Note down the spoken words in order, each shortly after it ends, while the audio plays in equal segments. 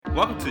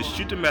Welcome to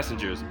Shoot the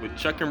Messengers with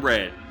Chuck and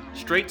Red.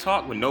 Straight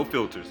talk with no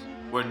filters.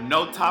 Where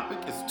no topic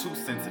is too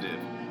sensitive.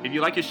 If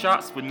you like your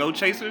shots with no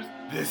chasers,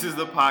 this is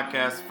the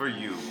podcast for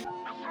you.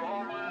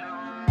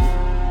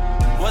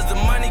 Was the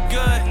money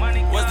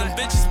good? Was them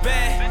bitches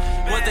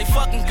bad? Was they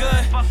fucking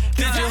good?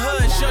 Did your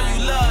hood show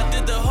you love?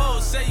 Did the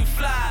hoes say you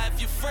fly?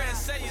 If your friends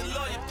say you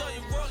loyal, throw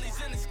your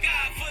rollies in the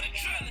sky for the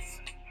trillers.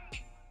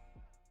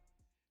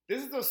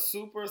 This is a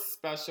super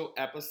special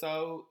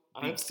episode.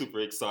 I'm super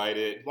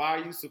excited. Why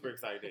are you super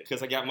excited?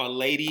 Because I got my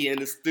lady in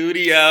the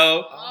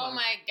studio. Oh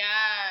my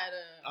god.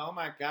 Oh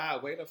my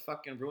god, way to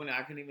fucking ruin it.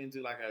 I couldn't even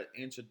do like an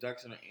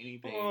introduction or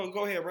anything. Oh,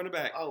 go ahead, run it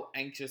back. Oh,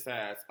 anxious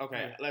ass.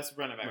 Okay, Yeah. let's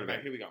run it back. Run it Okay,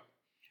 back. here we go.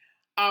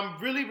 I'm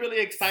really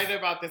excited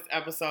about this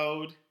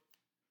episode.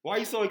 Why are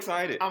you so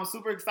excited? I'm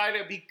super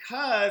excited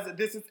because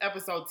this is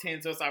episode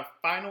 10, so it's our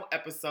final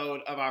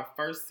episode of our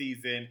first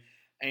season.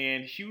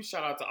 And huge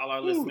shout out to all our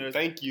listeners.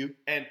 Thank you.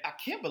 And I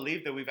can't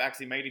believe that we've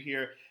actually made it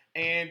here.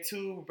 And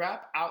to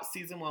wrap out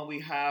season 1, we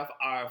have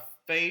our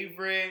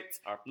favorite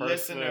Our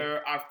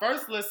listener, our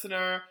first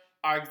listener,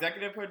 our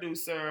executive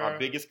producer, Our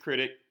biggest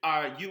critic.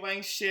 our You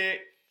Ain't Shit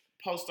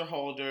poster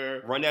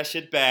holder. Run that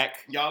shit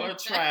back. Y'all are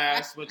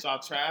trash, which y'all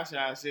trash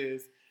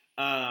ashes.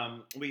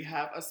 We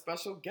have a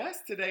special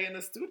guest today in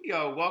the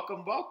studio.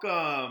 Welcome.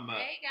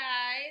 Hey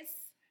guys.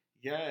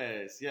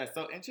 Yes.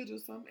 So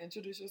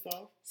introduce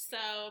yourself. So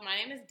my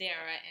name is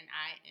Dara and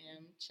I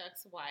am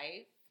Chuck's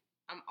wife.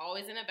 I'm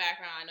always in the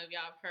background. I know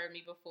y'all have heard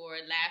me before,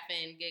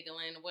 laughing,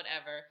 giggling,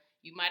 whatever.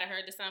 You might have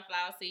heard the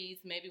sunflower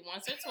seeds maybe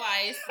once or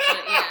twice, but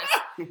yes.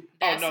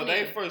 That's me.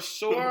 They for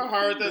sure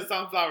heard the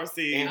sunflower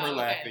seeds. And her okay.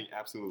 laughing,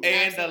 absolutely.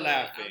 And the Absolutely,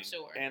 laughing. I'm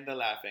sure. And the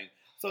laughing.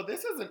 So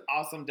this is an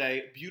awesome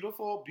day.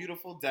 Beautiful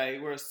day.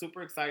 We're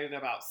super excited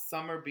about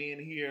summer being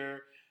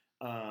here,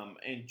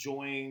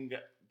 enjoying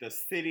the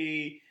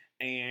city,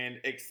 and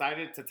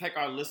excited to take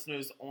our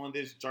listeners on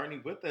this journey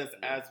with us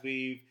as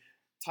we've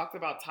talked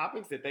about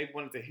topics that they've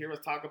wanted to hear us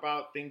talk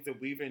about, things that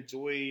we've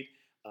enjoyed,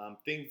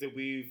 things that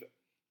we've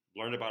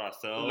Learned about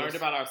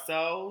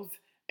ourselves.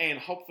 and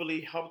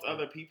hopefully helped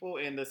other people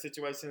in the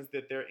situations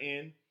that they're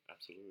in.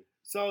 Absolutely.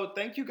 So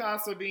thank you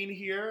guys for being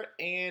here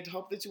and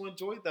hope that you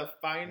enjoyed the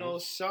final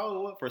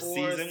show For for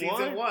season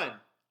season 1.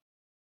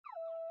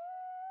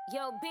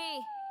 Yo, B,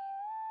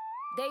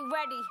 they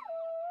ready.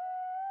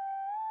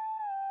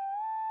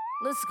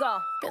 Let's go.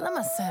 Feeling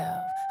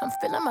myself. I'm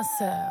feeling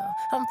myself.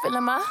 I'm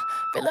feeling myself.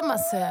 I'm feeling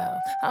myself.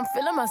 I'm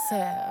feeling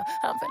myself.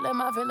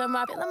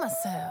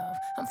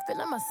 I'm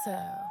feeling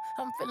myself.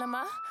 I'm feeling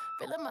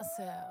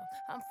myself.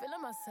 I'm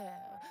feeling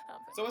myself.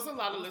 So it's a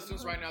lot of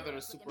listeners right now that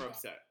are super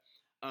upset.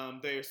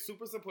 They're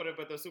super supportive,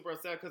 but they're super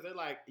upset because they're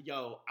like,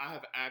 yo, I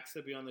have asked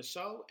to be on the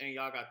show and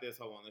y'all got this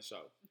hoe on the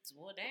show.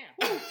 Well,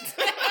 damn.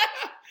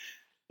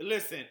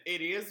 Listen,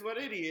 it is what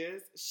it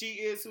is. She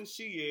is who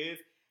she is.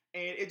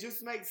 And it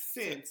just makes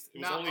sense.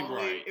 It was only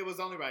right. It was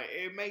only right.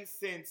 It makes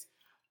sense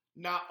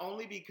not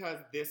only because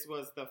this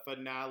was the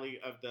finale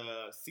of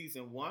the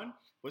season 1,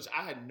 which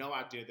I had no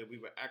idea that we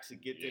would actually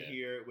get to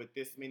hear with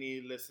this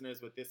many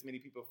listeners, with this many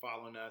people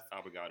following us.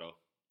 Obrigado.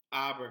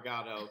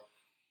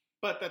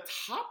 But the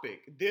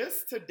topic,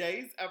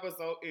 today's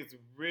episode is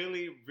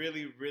really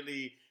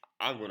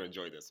I'm going to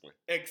enjoy this one.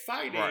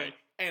 exciting. Right.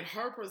 And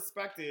her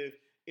perspective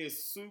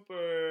is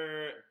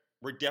super...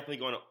 We're definitely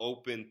going to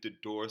open the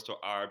doors to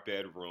our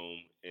bedroom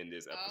in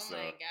this Oh episode.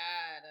 my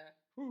god.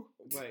 Whew,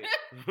 wait.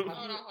 Hold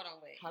on,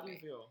 wait. How do you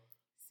wait. feel?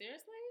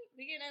 Seriously?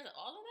 We getting into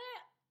all of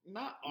that?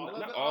 Not all of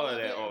Not it. all of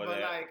that,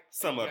 but like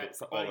some of it,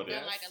 all of But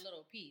it. like a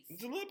little piece.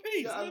 It's a little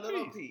piece. Yeah, a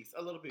little piece.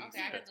 A little piece.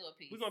 Okay, I can do a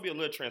piece. We're going to be a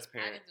little I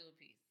transparent. can do a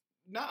piece.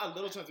 Not a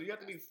little transparent. You have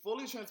to be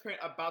fully transparent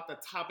about the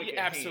topic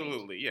Yeah, at hand.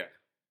 absolutely, yeah.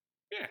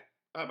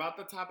 About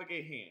the topic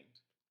at hand.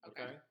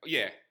 Okay?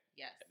 Yeah,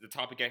 Yes. the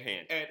topic at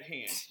hand. At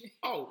hand.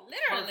 Oh,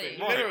 Literally. perfect.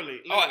 Right. Literally.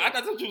 Oh, I thought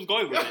that's what you was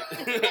going with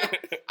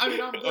it. I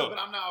mean, I'm good, Oh. but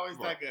I'm not always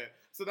Right. that good.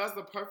 So that's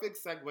the perfect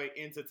segue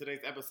into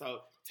today's episode,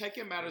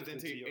 taking matters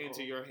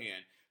into your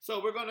hand.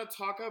 So we're going to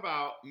talk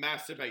about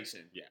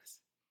masturbation. Yes.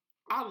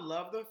 I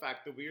love the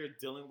fact that we are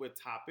dealing with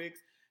topics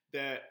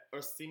that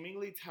are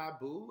seemingly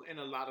taboo in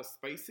a lot of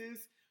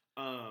spaces,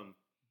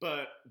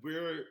 but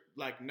we're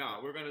like, no,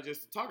 we're going to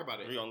just talk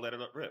about it. We're going to let it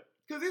rip.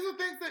 Because these are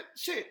things that,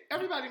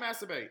 everybody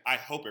masturbates. I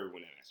hope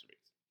everyone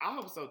masturbates. I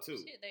hope so, too.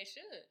 Shit, they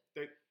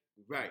should.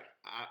 Right.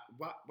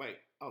 Wait.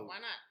 Oh, Why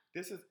not?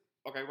 this is,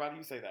 okay, why do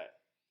you say that?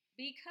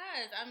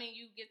 Because, I mean,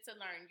 you get to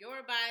learn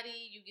your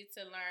body, you get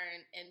to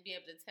learn and be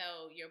able to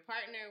tell your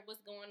partner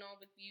what's going on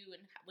with you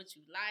and what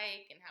you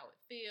like and how it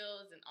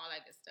feels and all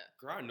that good stuff.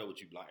 Girl, I know what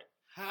you like.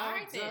 How All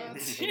right, then.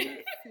 does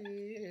it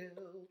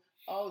feel?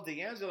 Oh,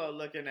 D'Angelo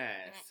looking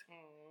ass.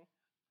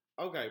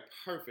 Mm-mm. Okay,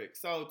 perfect.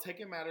 So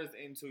taking matters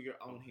into your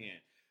own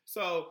hand.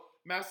 So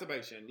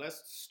masturbation.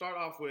 Let's start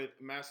off with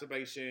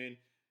masturbation,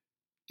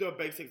 the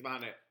basics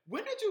behind it.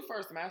 When did you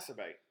first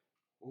masturbate?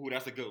 Ooh,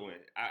 that's a good one.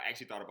 I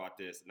actually thought about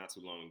this not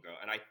too long ago.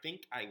 And I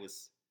think I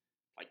was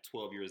like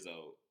 12 years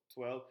old.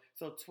 12.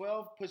 So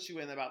 12 puts you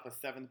in about the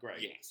 7th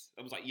grade. Yes.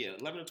 I was like,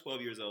 11 or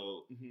 12 years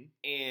old. Mm-hmm.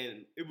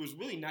 And it was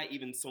really not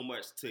even so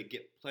much to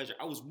get pleasure.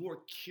 I was more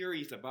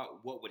curious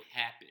about what would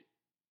happen.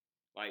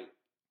 Like,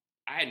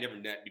 I had never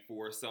nut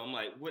before, so I'm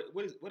like, what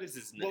is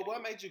this nut? Well,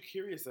 what made you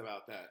curious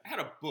about that? I had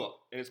a book,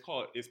 and it's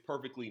called It's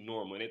Perfectly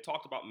Normal. And it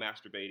talked about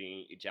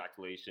masturbating,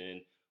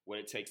 ejaculation, what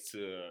it takes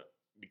to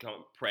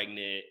become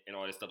pregnant, and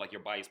all this stuff. Like,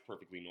 your body's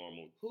perfectly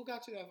normal. Who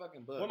got you that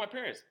fucking book? Well, my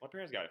parents. My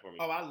parents got it for me.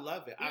 Oh, I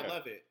love it. I Yeah.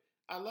 love it.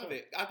 I love So-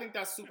 it. I think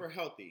that's super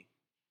healthy.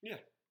 Yeah.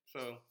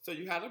 So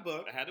you had a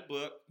book. I had a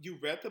book. You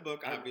read the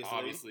book, obviously.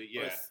 Obviously,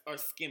 yeah. Or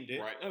skimmed it.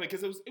 Right. I mean,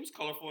 because it was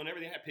colorful and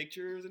everything. It had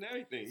pictures and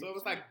everything. So it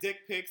was like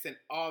dick pics and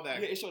all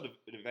that. Yeah, it showed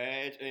the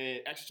vag, and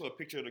it actually showed a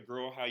picture of the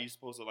girl, how you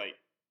supposed to, like,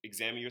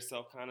 examine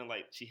yourself, kind of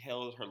like she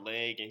held her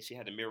leg and she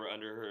had the mirror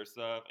under her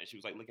stuff, and she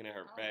was like looking at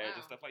her Oh, vag wow.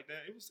 and stuff like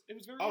that. It was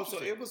very Oh, so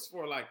interesting. it was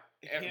for like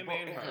him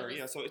and her.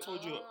 Yeah, so it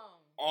told you Oh.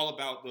 all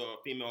about the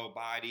female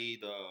body,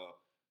 the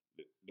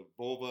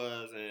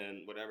vulvas,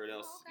 and whatever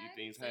else Okay. you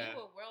things So have. you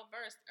were well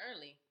versed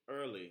early.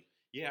 Early.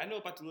 Yeah, I know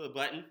about the little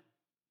button.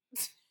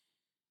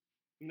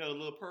 You know, the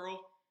little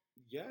pearl.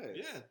 Yes.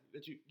 Yeah,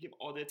 that you give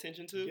all the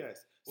attention to.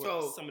 Yes. Or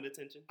So some of the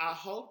attention. I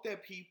hope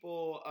that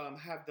people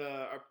have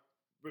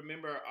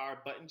remember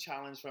our button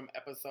challenge from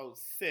episode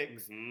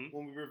 6 Mhm.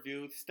 when we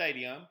reviewed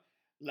Stadium.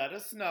 Let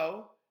us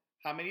know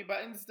how many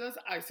buttons does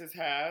ISIS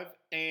have,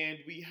 and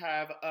we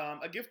have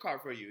a gift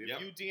card for you. If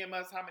Yep. you DM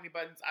us how many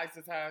buttons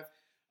ISIS has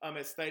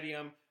at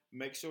Stadium,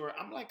 make sure.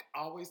 I'm like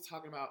always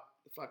talking about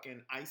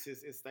fucking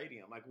ISIS at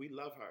Stadium. Like we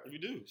love her. We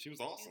do. She was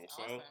awesome. She's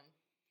So, awesome.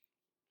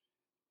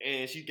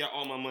 and she got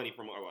all my money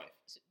from my wife.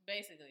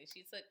 Basically,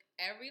 she took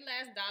every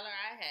last dollar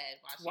I had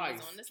while she Twice.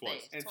 was on the Twice.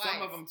 stage. And Twice.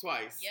 some of them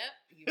twice. Yep,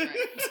 you're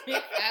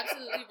right.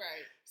 Absolutely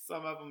right.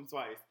 Some of them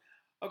twice.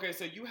 Okay,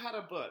 so you had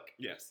a book.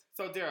 Yes.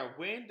 So Dara,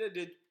 when did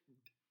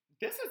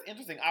this is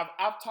interesting.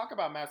 I've talked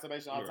about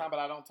masturbation all the Right. time, but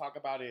I don't talk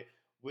about it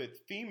with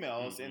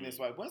females in Mhm. this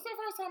way. When's the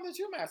first time that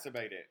you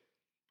masturbated?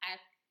 I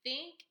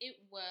think it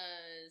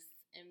was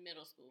in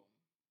middle school.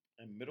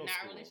 In middle Not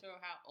school. really sure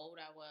how old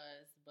I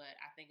was, but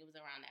I think it was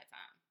around that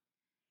time.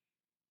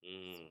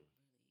 Mm.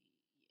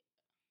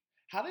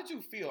 How did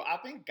you feel? I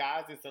think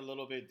guys, it's a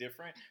little bit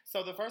different.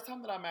 So the first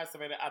time that I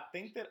masturbated, I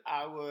think that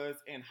I was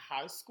in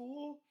high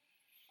school.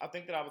 I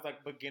think that I was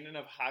like beginning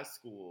of high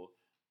school.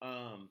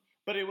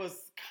 But it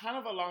was kind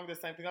of along the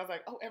same thing. I was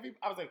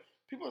like,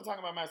 people are talking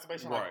about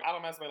masturbation. Like, Right. I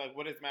don't masturbate. Like,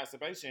 what is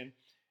masturbation?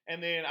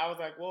 And then I was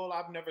like, well,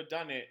 I've never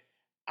done it.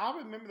 I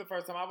remember the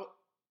first time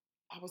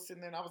I was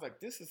sitting there and I was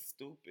like, this is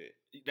stupid.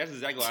 That's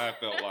exactly what I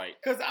felt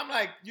like. Because I'm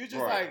like, you're just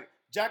Right. like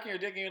jacking your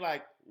dick and you're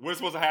like, What's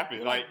supposed to happen?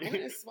 you're Like, like, what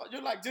is,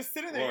 you're like just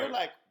sitting there. Right. You're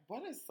like,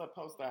 what is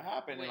supposed to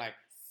happen? Wait, And like,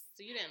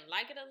 so you didn't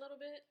like it a little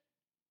bit?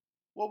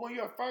 well, when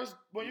you're first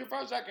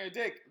jacking your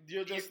dick,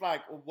 you're just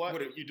like, what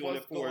what are you doing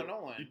what's it for? going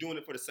on? You're doing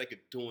it for the sake of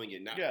doing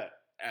it, not Yeah.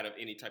 out of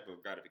any type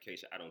of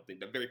gratification. I don't think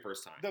the very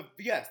first time. I'm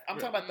Yeah.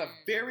 talking about the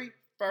very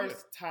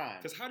first time.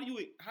 Because how do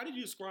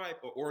you describe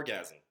an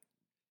orgasm?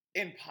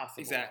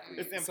 Impossible. Exactly.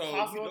 It's So,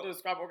 impossible you know- to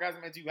describe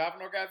orgasm until you have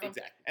an orgasm.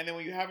 Exactly. And then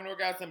when you have an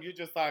orgasm, you're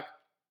just like,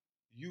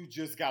 you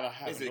just gotta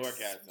have an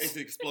orgasm. It's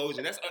an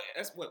explosion. That's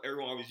what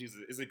everyone always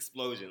uses. It's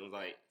explosion. It's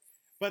like,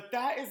 But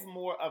that is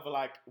more of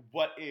like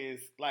what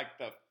is like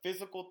the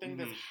physical thing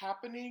that's Mhm.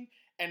 happening,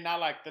 and not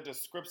like the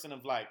description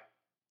of like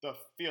the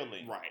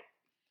feeling. right.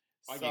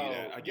 I So, give you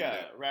that. I give you yeah,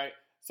 that. right.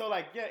 So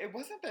like, yeah, it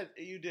wasn't that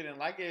you didn't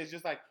like it. It's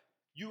just like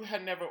you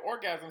had never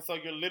orgasmed, so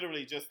you're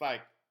literally just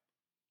like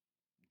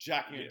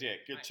jacking your Yeah.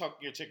 dick. You're Right.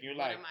 choking your chicken. You're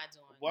What like, am I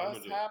doing? what's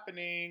doing?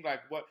 happening?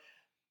 Like what?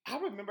 I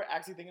remember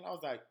actually thinking, I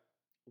was like,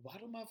 why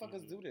do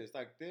motherfuckers Mhm. do this?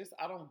 Like this,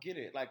 I don't get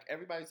it. Like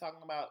everybody's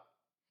talking about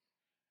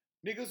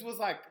niggas was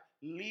like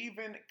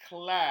leaving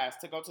class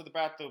to go to the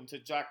bathroom to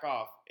jack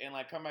off and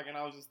like come back, and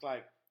I was just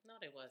like, No,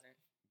 they wasn't.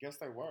 guess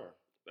they were.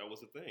 That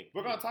was the thing.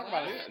 We're gonna talk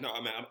about What? it. No, I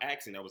mean, I'm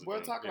asking. That was the We'll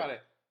thing. talk Yeah. about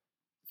it.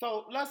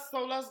 So let's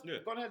Yeah.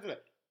 go ahead and do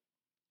that.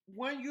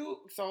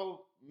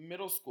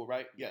 Middle school,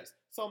 right? Yes.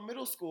 So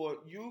middle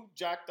school, you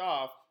jacked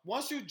off.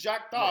 Once you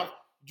jacked off, Right.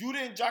 you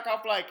didn't jack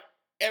off like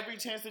every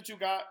chance that you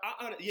got.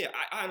 I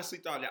honestly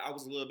thought that I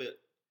was a little bit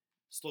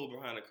slow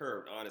behind the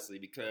curve, honestly,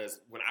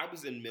 because when I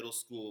was in middle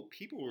school,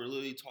 people were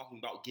literally talking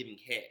about giving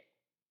head.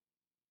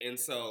 And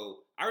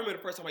so I remember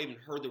the first time I even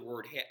heard the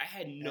word head, I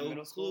had no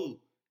middle clue.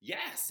 school?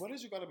 Yes. What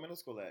did you go to middle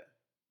school at?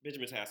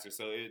 Benjamin Tasker,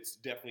 so it's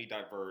definitely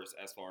diverse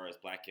as far as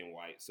black and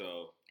white.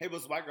 So It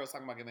was white girls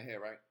talking about giving head,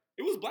 right?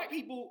 it was black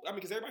people. I mean,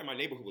 because everybody in my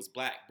neighborhood was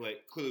black,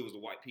 but clearly it was the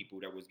white people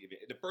that was giving.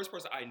 The first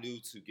person I knew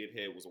to give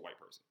head was a white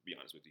person, to be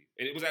honest with you.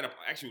 And it was at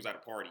a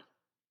party.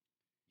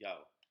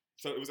 Yo,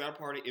 So it was at a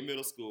party in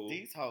middle school.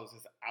 these hoes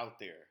is out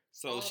there.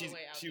 So All the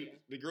way out there.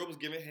 the girl was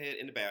giving head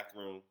in the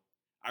bathroom.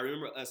 I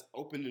remember us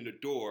opening the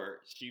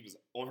door. She was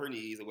on her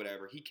knees or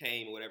whatever. He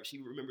came or whatever.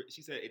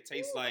 She said it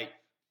tastes like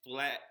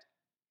flat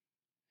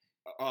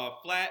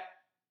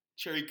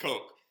cherry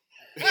Coke.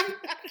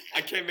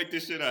 I can't make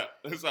this shit up.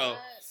 So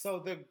So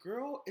the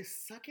girl is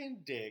sucking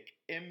dick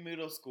in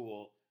middle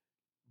school,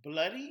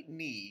 bloody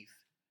knees,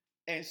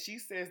 and she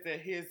says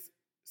that his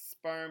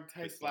sperm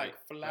tastes It's like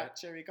like flat flat-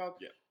 cherry Coke?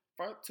 Yeah.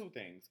 First, two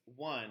things.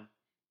 One,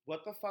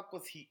 what the fuck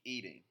was he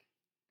eating?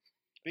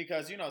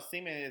 Because, you know,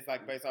 semen is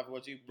like based off of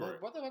what you...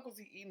 Right. What the fuck was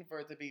he eating for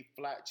it to be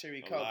flat cherry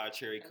A Coke? lot of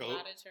cherry A coke.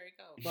 lot of cherry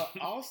coke.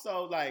 But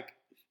also, like,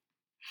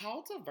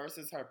 how diverse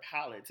is her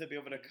palate to be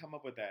able to come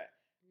up with that?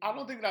 I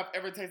don't think that I've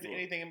ever tasted Yeah.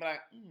 anything and be like,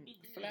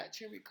 flat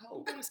cherry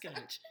Coke.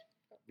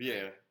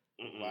 Yeah.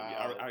 Mm-mm.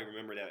 Wow. Yeah, I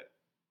remember that.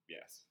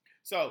 Yes.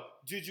 So,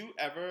 did you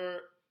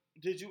ever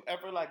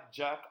like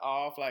jack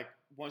off, like,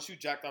 once you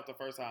jacked off the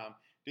first time,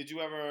 did you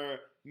ever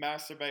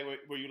masturbate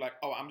where you like,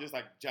 oh, I'm just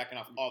like jacking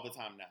off all the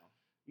time now?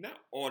 Not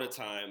all the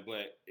time,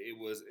 but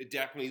it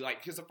definitely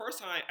like, because the first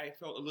time I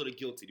felt a little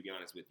guilty, to be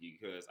honest with you,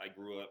 because I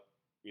grew up,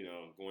 you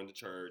know, going to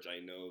church. I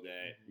know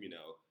that, you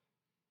know,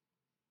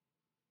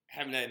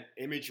 having that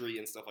imagery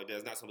and stuff like that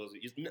is not supposed to,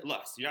 it's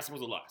lust. You're not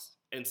supposed to lust.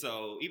 And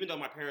so even though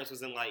my parents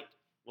wasn't like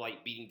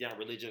beating down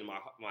religion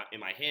in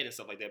my head and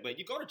stuff like that, but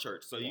you go to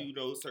church, so you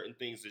know certain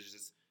things is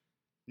just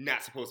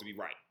not supposed to be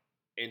right.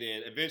 And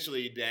then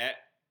eventually that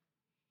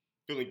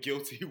feeling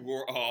guilty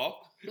wore off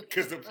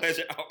because the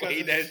pleasure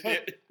outweighed that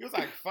shit. He was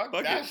like, fuck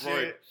Fuck that it, shit.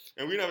 right.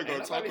 And we're never Ain't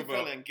going to talk nobody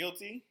about, feeling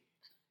guilty.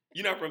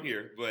 you're not from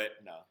here, but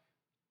No.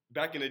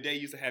 back in the day,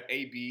 you used to have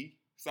AB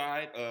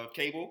side of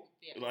cable.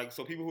 Yeah. Like,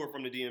 so people who are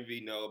from the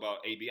DMV know about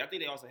AB. I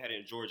think they also had it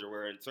in Georgia,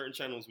 where in certain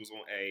channels was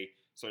on A,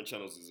 certain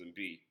channels was in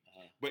B.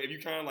 Uh-huh. But if you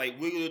kind of like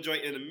wiggle the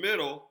joint in the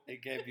middle,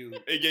 It gave you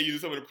it gave you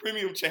some of the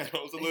premium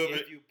channels a little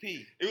bit. you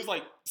pee. It was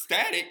like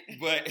static,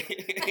 but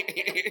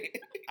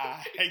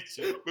I hate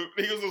you. but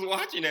niggas was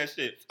watching that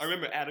shit. I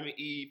remember Adam and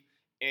Eve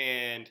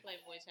and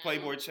Playboy Channel.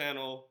 Playboy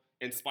Channel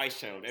and Spice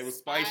Channel. It was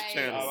Spice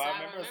Channel. Oh, I I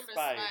remember remember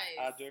Spice. Spice.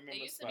 I do remember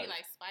It used to Spice. be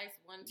like Spice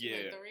 1, 2, Yeah.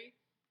 and 3.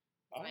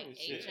 Oh, like 8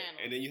 shit. channels.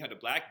 And then you had the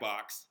black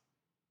box.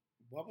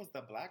 What was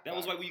the black That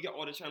was box? like where you got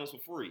all the channels for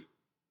free.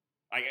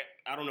 Like,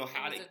 I don't know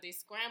how It they. was a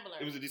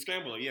descrambler. It was a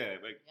descrambler, yeah.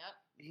 Like,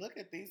 Yep. Look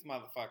at these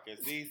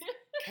motherfuckers. These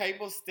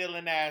cable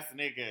stealing ass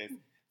niggas.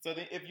 So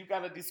then if you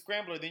got a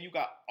descrambler, then you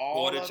got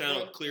all the of channel,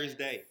 them, clear as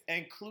day.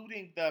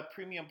 including the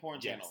premium porn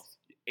Yes. channels.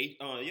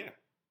 Yeah.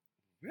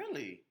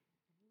 Really?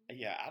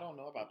 Yeah, I don't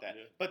know about that.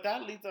 Yeah. But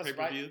that leads us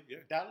Pay-per-view, yeah.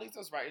 That leads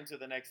us right into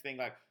the next thing.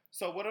 Like,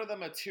 so what are the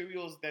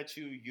materials that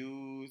you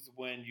use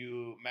when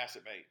you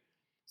masturbate?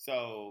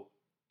 So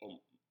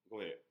Go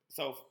ahead.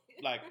 So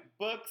like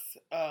books,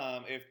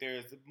 if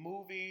there's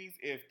movies,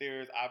 if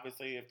there's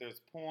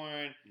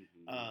porn,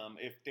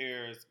 if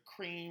there's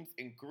creams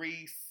and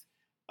grease,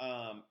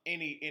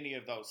 any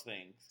of those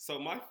things. So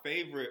my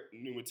favorite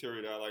new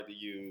material that I like to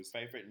use.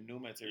 Favorite new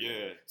material.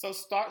 Yeah. So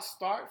start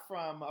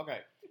from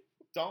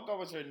Don't go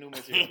with your new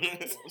material.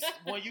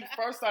 When you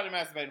first started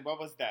masturbating, what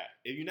was that?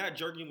 If you're not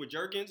jerking with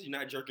jerkins, you're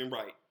not jerking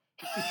right.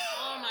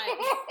 Oh my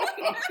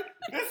god.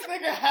 This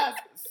nigga has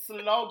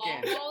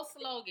slogans. A whole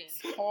slogan.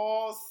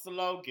 Whole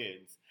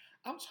slogans.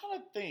 I'm trying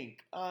to think.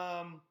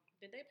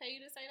 Did they pay you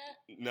to say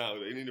that? No,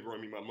 they need to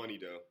bring me my money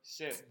though.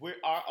 Shit, we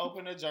are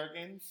open to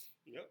jerkins.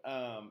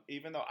 Yep.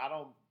 Even though I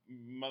don't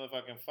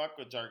motherfucking fuck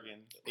with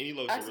jerkins. Any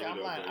lotion Actually, really I'm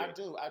dope, lying.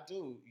 though, I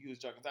do use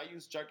jerkins. I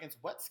use jerkins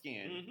wet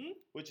skin, Mm-hmm.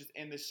 which is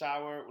in the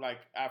shower. Like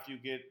after you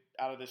get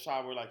out of the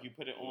shower, like you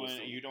put it on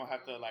Listen. and you don't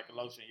have to like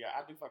lotion. Yeah,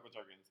 I do fuck with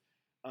jerkins.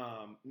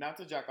 Not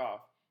to jack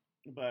off,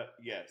 but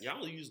yes. Yeah, I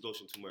don't use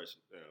lotion too much.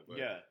 But,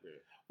 Yeah.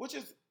 Which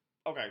is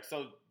okay.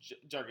 So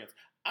jerkins.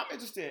 I'm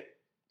interested.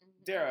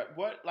 Mhm. Dara,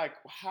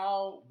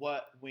 how,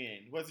 what,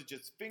 when? Was it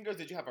just fingers?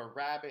 Did you have a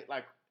rabbit?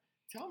 Like,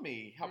 tell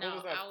me. What No,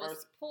 was that I was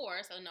first?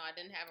 poor, so no, I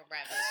didn't have a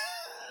rabbit.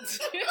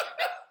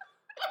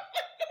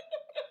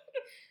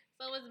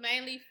 So it was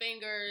mainly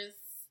fingers.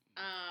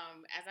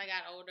 As I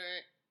got older,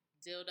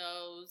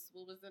 dildos.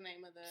 What was the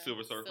name of the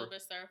Silver Surfer. Silver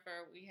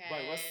Surfer. We had.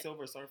 Wait, what's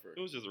Silver Surfer?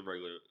 It was just a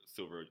regular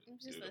silver. It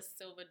was just a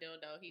silver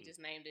dildo. He just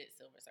named it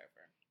Silver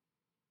Surfer.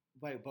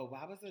 Wait, but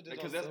why was it?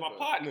 Because that's my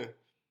partner.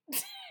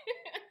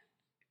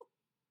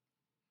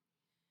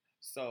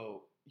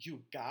 So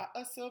you got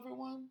a silver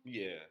one?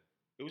 Yeah.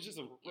 It was just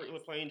a regular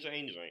plain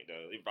Jane joint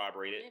though. It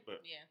vibrated,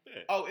 but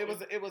Yeah. Oh, it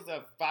was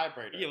a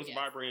vibrator. yeah, it was Yes. a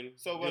vibrating.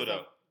 So it was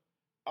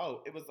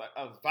dildo. it was like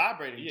a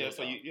vibrating. Yeah, dildo.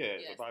 so it's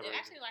Yes. a It's vibrating.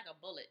 actually like a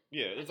bullet.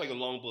 Yeah, it's like a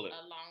long bullet.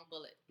 A long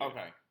bullet.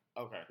 Okay.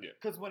 Yeah.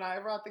 Because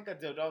whenever I think of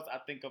dildos, I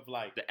think of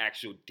like The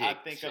actual dick. I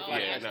think of Oh,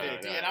 like yeah, a no,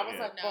 dick, no, and I was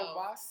yeah. like, No. but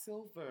why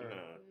silver?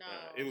 No.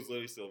 It was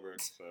literally silver.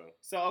 So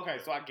So okay,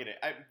 so I get it.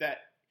 That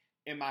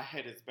in my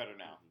head is better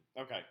now.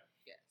 Okay.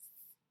 Yes.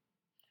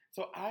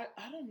 So I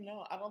don't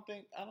know. I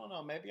don't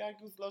know. Maybe I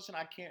use lotion.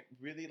 I can't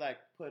really like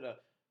put a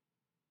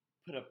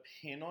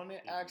pin on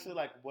it. Actually,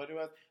 like what it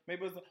was.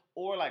 Maybe it was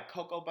or like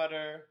cocoa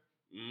butter,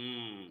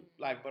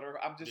 like butter.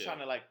 I'm just Yeah. trying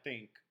to like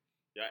think.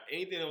 yeah,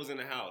 anything that was in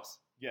the house.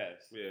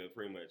 Yes. Yeah,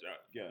 pretty much.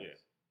 Yes.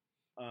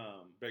 Yeah.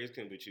 Beggars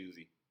couldn't be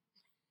choosy.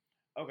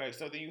 Okay.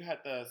 So then you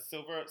had the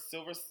silver.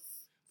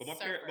 But my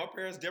Surfer.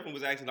 parents definitely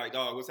was asking like,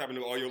 dog, what's happening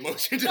to all your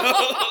lotion? Dog?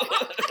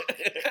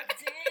 Damn.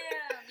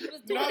 You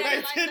was doing No, that they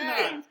like did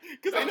that. not.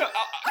 Because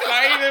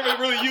I ain't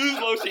never really used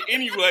lotion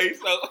anyway,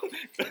 so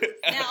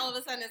Now all of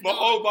a sudden it's my gone.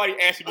 whole body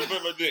actually was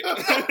my dick.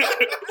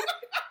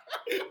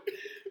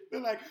 They're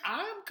like,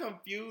 I'm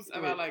confused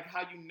about like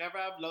how you never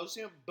have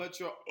lotion, but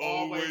you're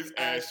always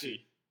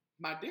ashy.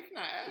 My dick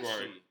not ashy.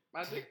 Right.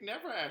 My dick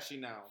never ashy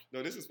now.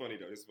 No, this is funny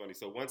though. This is funny.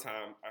 So one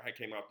time I had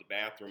came out the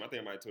bathroom. I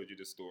think I might have told you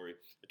this story.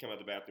 I came out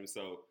the bathroom.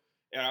 So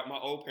at my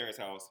old parents'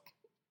 house,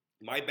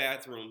 my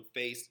bathroom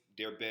faced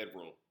their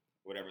bedroom,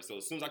 whatever. So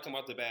as soon as I come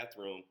out the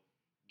bathroom,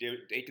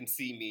 they can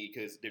see me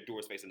because their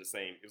door's facing the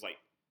same. It was like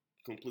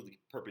completely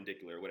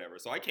perpendicular or whatever.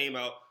 So I came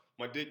out.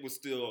 My dick was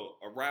still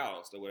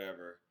aroused or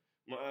whatever.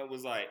 My aunt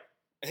was like,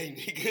 "Hey,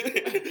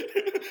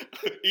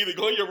 nigga, either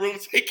go in your room,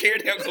 take care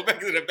of that, or go back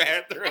to the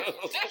bathroom."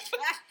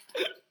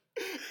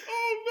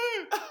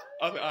 Oh man!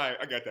 I was like, all right,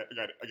 I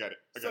got it.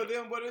 So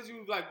then, what did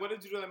you like? What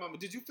did you do at that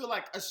moment? Did you feel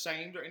like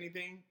ashamed or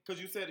anything?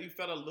 Because you said you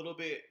felt a little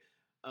bit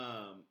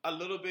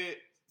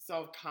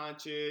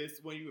self-conscious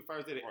when you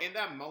first did it. Right. In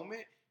that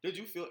moment, did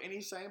you feel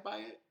any shame by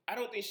it? I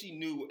don't think she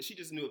knew. She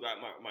just knew about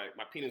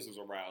my penis was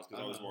aroused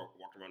because I was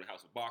walking around the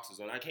house with boxers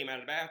on. I came out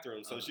of the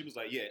bathroom, so she was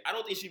like, "Yeah." I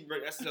don't think she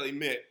necessarily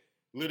meant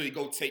literally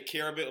go take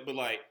care of it, but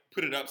like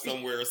put it up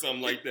somewhere or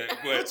something like that.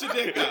 But Put your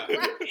dick up.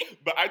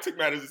 But I took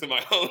matters in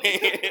my own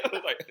hand. I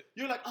was like,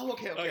 You're like, oh,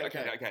 okay. I got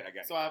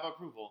it. So I have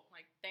approval.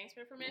 Like, thanks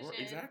for permission.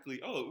 Exactly.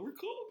 Oh, we're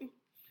cool.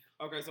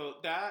 Okay, so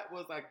that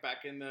was like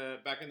back in the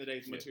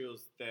days,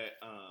 materials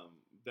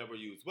that were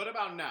used. What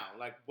about now?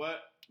 Like, what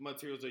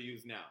materials are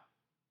used now?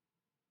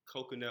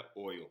 Coconut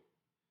oil.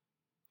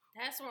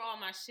 That's where all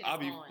my shit is I'll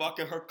be going.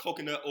 fucking her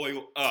coconut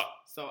oil up.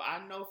 So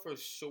I know for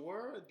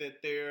sure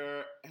that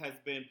there has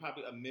been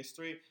probably a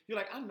mystery. You're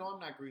like, I know I'm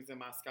not greasing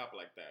my scalp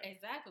like that.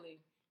 Exactly.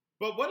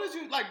 But what did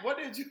you like? Now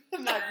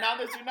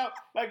that you know,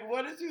 like,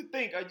 what did you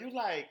think? Are you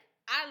like?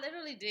 I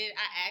literally did.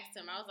 I asked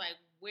him. I was like,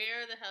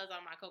 "Where the hell is all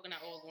my coconut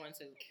oil going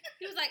to?"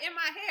 He was like, "In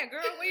my hair,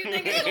 girl. Where you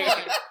think it's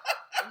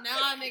going?"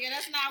 Nah, nigga,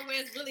 that's not where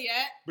it's really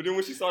at. But then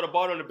when she saw the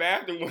bottle in the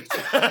bathroom one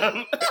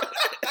time,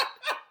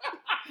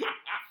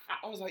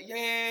 I was like,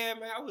 "Yeah,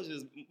 man. I was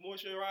just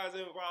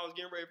moisturizing while I was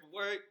getting ready for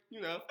work.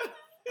 You know,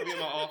 I'll be in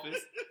my office."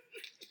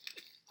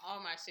 All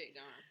my shit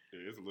gone.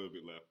 Yeah, it's a little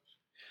bit left.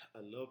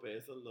 A little bit.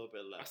 It's a little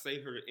bit I left.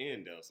 saved her to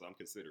end though, so I'm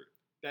considerate.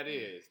 That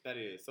is.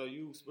 So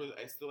you were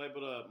still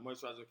able to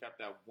moisturize your cap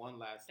that one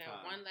last That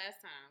time one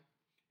last time.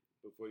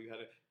 before you had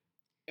it.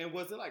 And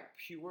was it like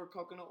pure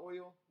coconut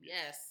oil?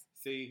 Yes.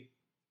 See,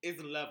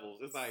 it's levels.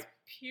 It's like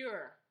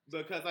Pure.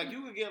 because like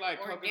you could get like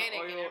Organic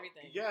coconut and oil,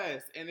 everything.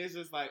 yes, and it's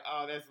just like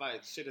that's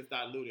like shit is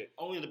diluted.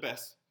 Only the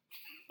best.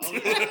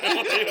 Only-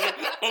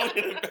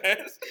 Only the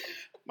best.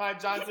 My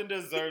Johnson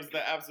deserves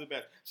the absolute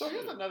best. So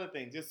here's another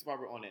thing, just while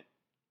we're on it.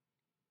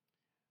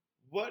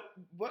 What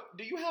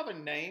do you have a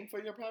name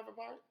for your private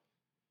part?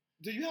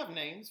 Do you have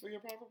names for your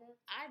private part?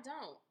 I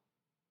don't.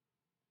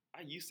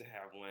 I used to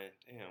have one.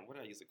 Damn, what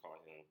did I used to call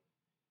him?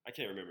 I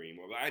can't remember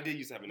anymore, but I did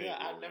used to have a name. Yeah,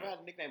 for I've it, never right? had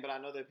a nickname, but I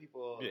know that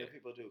people Yeah.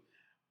 do.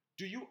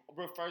 Do you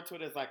refer to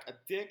it as like a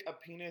dick, a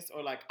penis,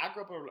 or like I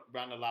grew up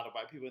around a lot of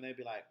white people and they'd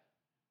be like,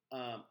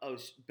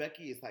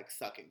 Becky is like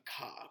sucking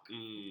cock.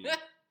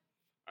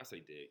 I say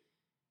dick.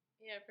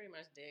 Yeah, pretty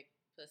much dick,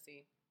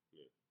 pussy.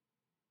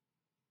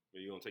 Are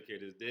you gonna take care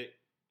of this dick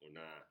or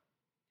nah?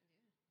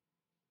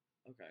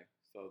 Okay,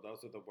 so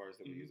those are the words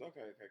that we Mhm. use.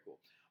 Okay, cool.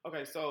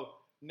 Okay, so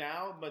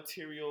now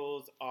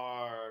materials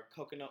are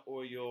coconut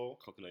oil.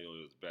 Coconut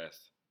oil is the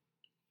best.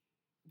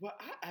 Well,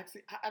 I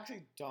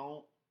actually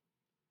don't.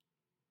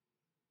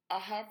 I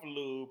have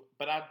lube,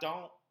 but I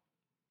don't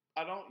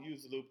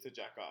use lube to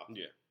jack off.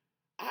 Yeah.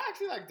 I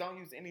actually like don't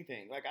use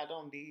anything. Like I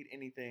don't need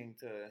anything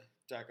to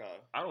jack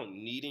off. I don't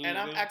need anything. And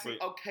I'm actually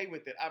but- okay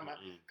with it.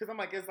 Because I'm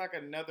like, it's like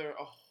another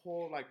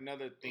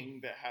thing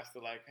that has to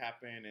like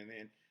happen, and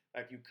then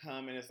like you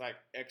come and it's like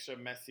extra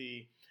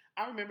messy.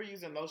 I remember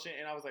using lotion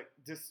and I was like,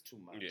 this is too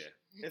much. Yeah.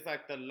 It's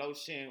like the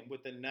lotion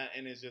with the nut,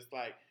 and it's just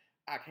like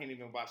I can't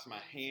even wash my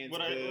hands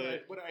What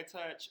good. I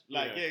touch?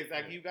 Like yeah, it's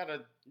like you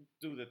gotta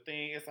do the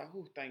thing. It's like,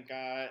 oh, thank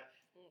God.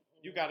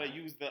 You gotta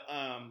use the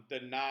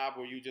knob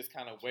where you just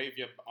kind of wave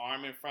your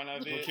arm in front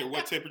of I don't it. care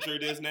what temperature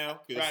it is now.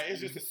 'Cause- Right,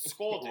 it's just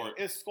scalding. Right.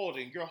 It's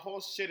scalding. Your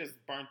whole shit is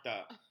burnt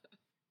up.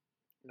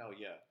 No,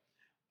 yeah.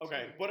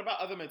 Okay, what about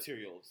other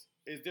materials?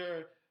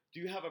 Do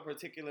you have a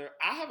particular?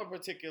 I have a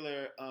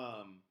particular.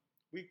 I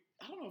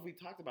don't know if we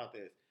talked about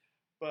this,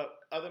 but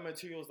other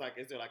materials like,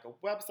 is there like a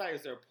website?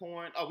 Is there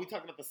porn? Oh, we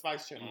talked about the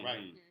Spice Channel,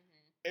 right?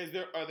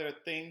 Mhm. Are there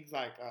things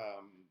like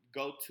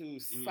go-to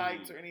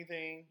sites or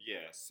anything?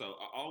 Yeah, so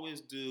I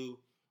always do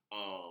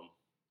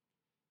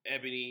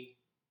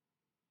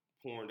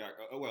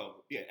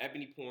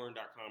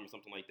ebonyporn.com or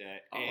something like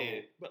that. Oh.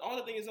 But all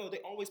the thing is though, they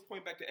always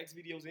point back to X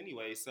videos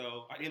anyway,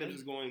 so I end up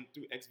just going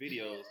through X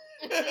videos.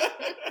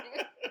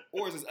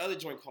 Or is this other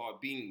joint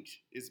called Beeg?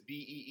 It's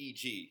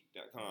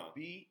BEEG.com.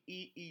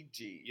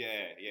 BEEG.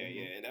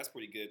 Yeah, and that's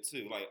pretty good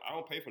too. Like I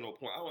don't pay for no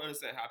porn. I don't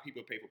understand how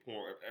people pay for porn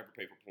or ever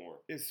pay for porn.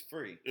 It's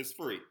free. It's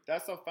free.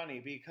 That's so funny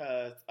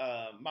because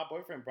my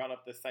boyfriend brought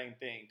up the same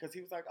thing because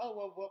he was like, "Oh,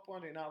 well, what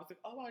porn?" And I was like,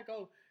 "Oh, I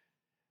go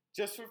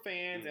just for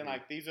fans." And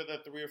like these are the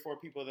 3 or 4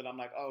 people that I'm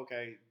like, "Oh,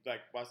 okay," like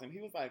watch them. He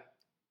was like,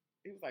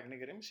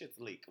 "Nigga, them shits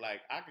leak.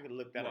 Like I could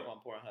look that up on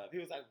Pornhub." He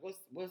was like,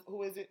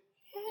 "Who is it?"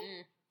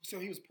 So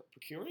he was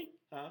procuring?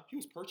 Huh? He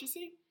was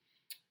purchasing?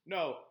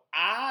 No,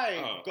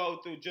 I go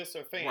through Just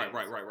for Fans.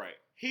 Right.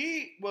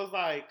 He was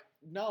like,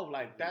 no,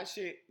 like that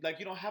shit, like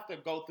you don't have to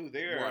go through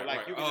there. Right, like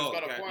right. you can just go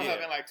to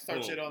Pornhub and like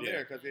search Boom, it on yeah.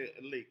 there because it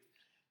leaks.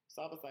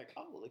 So I was like,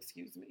 oh, well,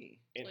 excuse me.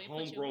 And So he put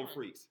you homegrown on.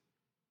 freaks.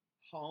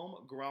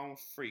 Homegrown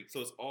freaks.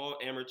 So it's all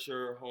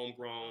amateur,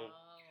 homegrown.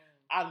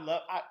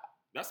 Oh.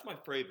 That's my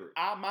favorite.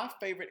 My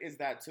favorite is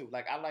that too.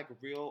 Like I like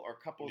real or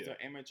couples Yeah. or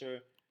amateur.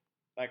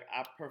 Like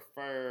I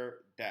prefer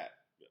that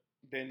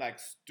than like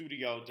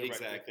studio directed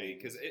Exactly,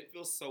 things. because it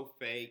feels so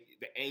fake.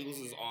 The angles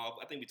is off.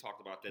 I think we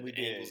talked about that. We The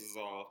did. angles is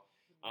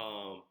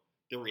off.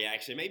 The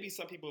reaction. Maybe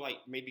some people like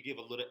maybe give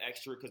a little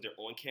extra because they're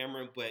on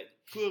camera, but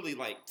clearly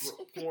like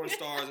porn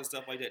stars and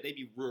stuff like that, they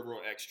be real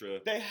extra.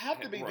 They have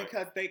to be Right.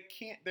 because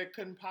there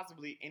couldn't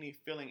possibly any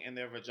feeling in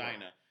their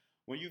vagina. Right.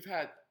 When you've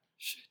had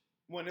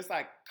when it's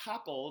like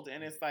cockled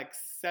and it's like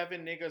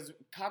 7 niggas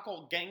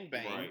cockled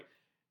gangbang. Right.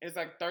 It's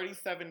like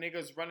 37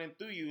 niggas running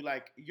through you.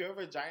 Like your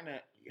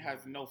vagina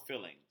has no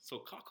feeling. So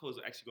cockhold is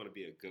actually going to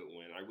be a good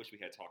one. I wish we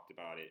had talked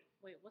about it.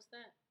 Wait, what's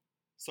that?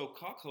 So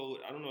cockhold,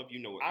 I don't know if you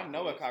know what I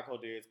know what is. cockhold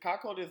is.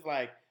 Cockhold is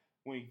like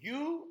when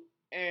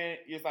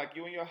it's like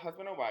you and your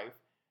husband or wife,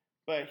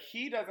 but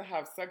he doesn't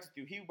have sex with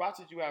you. He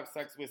watches you have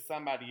sex with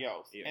somebody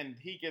else, Yeah. and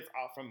he gets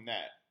off from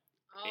that.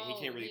 And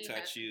he can't really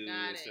touch you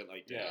and shit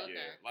like that. Yeah. Yeah. Okay.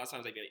 A lot of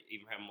times they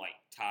even have him like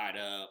tied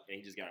up and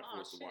he just got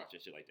forced to shit. watch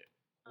and shit like that.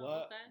 Oh,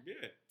 What? okay.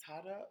 Yeah.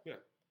 Tied up?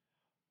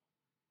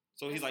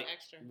 So he's That's like,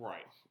 extra.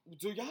 right.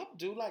 Do y'all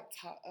do like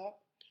tie up?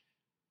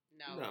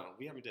 No. No,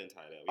 we haven't done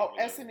tied up. We Oh,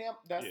 haven't done- S&M.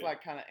 That's Yeah.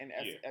 like kind of in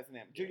Yeah.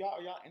 S&M. Do y'all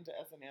are y'all into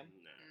S&M?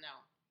 Nah. No.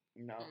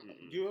 No, Mm-mm.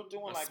 you're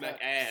doing I like smack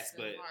a, ass, It's a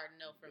but hard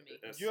no for me.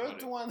 that's you're about it.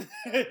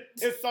 doing.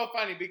 It's so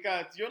funny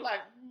because you're like,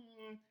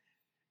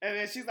 and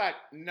then she's like,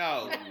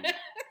 no,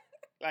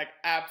 like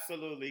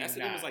absolutely S&M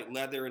not. was like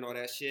leather and all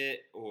that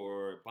shit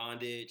or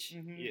bondage.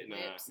 Mhm. Yeah, nah,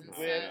 Whips and nah,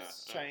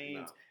 Whips, nah, chains.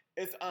 nah.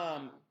 It's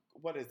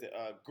what is it?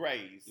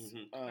 Grays.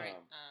 Mhm. Great.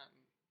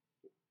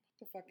 What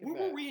the fuck is Where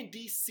that? were we in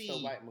DC? The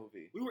white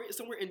movie. We were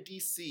somewhere in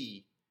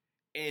DC,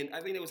 and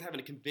I think they was having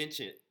a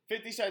convention.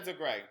 50 Shades of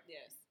Grey.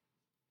 Yes.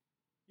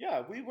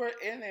 Yeah, we were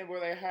in it where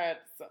they had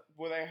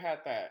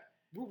that.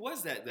 Where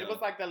was that though? It was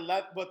like the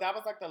leather, but that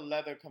was like the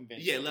leather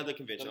convention. yeah, leather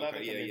convention. The leather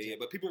Okay, yeah. convention.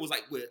 But people was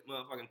like with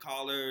motherfucking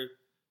collar,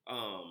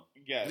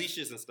 Yes.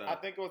 leashes and stuff. I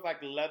think it was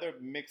like leather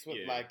mixed with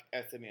Yeah. like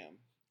S&M.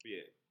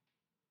 yeah.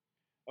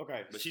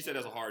 Okay. But she said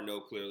that's a hard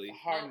no. Clearly,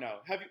 Hard No. no.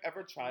 Have you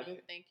ever tried No,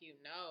 it? Thank you.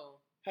 No.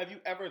 Have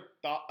you ever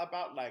thought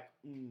about like,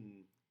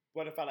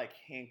 what if I like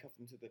handcuff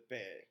them to the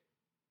bed?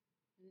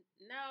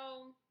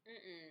 No.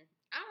 Mm-mm.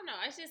 I don't know.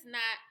 It's just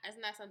not. It's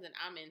not something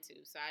I'm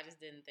into. So I just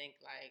didn't think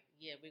like,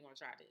 yeah, we're gonna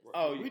try this.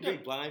 Oh, we you done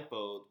did-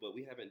 blindfolds, but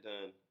we haven't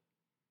done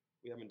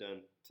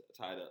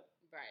tied up.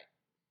 Right.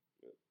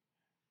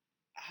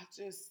 I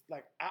just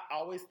like I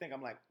always think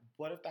I'm like,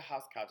 what if the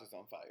house couch is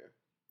on fire?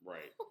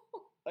 Right.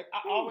 Like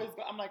I always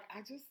go, I'm like, I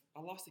just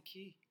lost the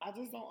key.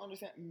 don't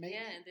understand. Maybe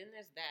Yeah, and then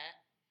there's that.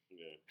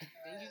 Yeah.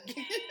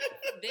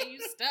 Then you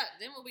stuck.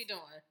 Then what we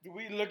doing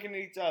we looking at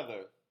each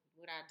other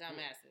with our dumb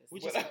asses? We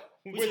with, just-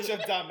 with your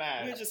dumb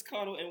ass. We just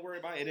cuddle and worry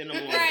about it in the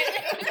morning.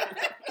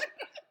 Right.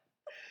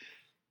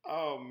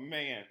 Oh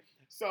man.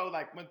 So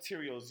like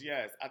materials,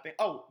 yes. I think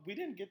we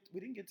didn't get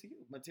to you.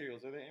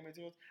 Materials. Are there any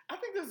materials? I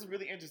think this is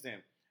really interesting.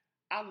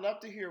 I love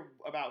to hear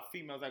about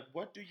females. Like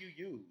what do you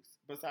use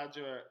besides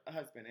your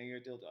husband and your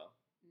dildo?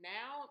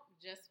 Now,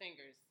 just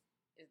fingers.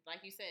 It's like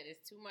you said,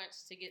 it's too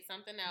much to get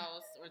something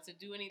else or to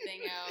do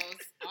anything else.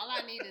 All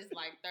I need is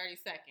like 30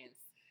 seconds.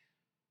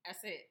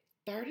 That's it.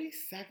 30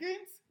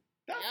 seconds?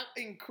 That's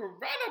Yep.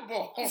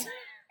 incredible.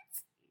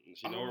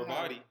 She know Oh her my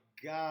body.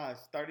 Gosh,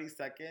 30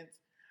 seconds.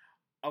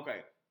 Okay,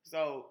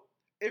 so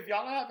if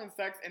y'all are having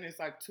sex and it's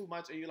like too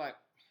much, and you're like,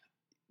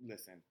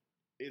 listen,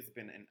 it's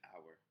been an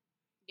hour.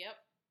 Yep.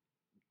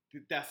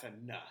 That's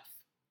enough.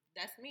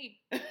 That's me.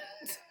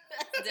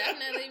 That's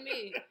definitely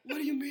me. What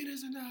do you mean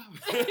is enough?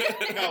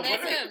 No,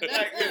 That's him. That's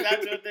like, is him.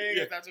 that your thing?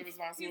 Yeah. Is that your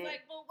responsibility? He's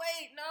like, but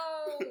wait,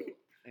 no.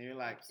 And you're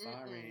like,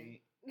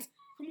 sorry.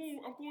 Come on,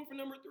 I'm going for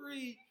number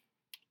 3.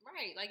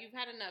 Right, like you've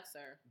had enough,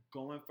 sir.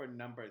 Going for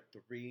number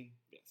 3.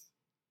 Yes.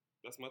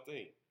 That's my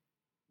thing.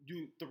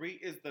 3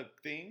 is the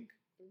thing?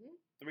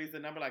 Mm-hmm. 3 is the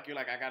number? Like, you're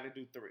like, I got to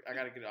do 3. I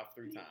got to get it off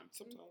 3 times.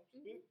 Sometimes.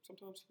 Mhm. Yeah,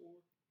 sometimes 4.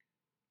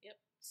 Yep,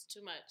 it's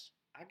too much.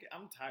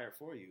 I'm tired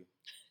for you.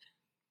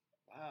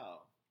 Wow.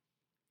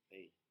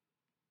 Hey,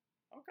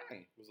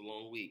 Okay. it was a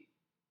long week.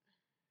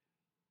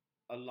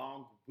 A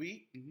long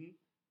week? Mm-hmm.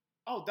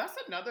 Oh, that's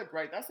another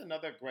great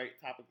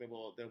topic that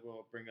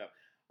we'll bring up.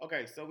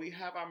 Okay, so we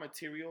have our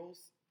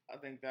materials. I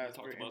think We that's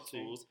talked very about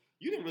interesting. tools.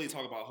 You didn't really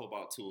talk about a whole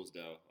about tools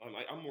though.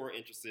 I'm more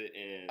interested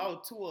in.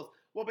 Oh, tools.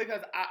 Well,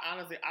 because I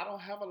honestly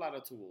don't have a lot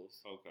of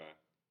tools. Okay.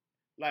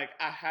 Like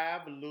I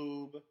have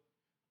lube,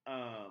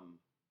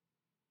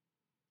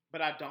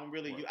 but I don't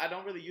really Right. I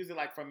don't really use it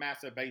like for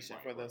masturbation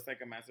Right, for the right.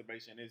 sake of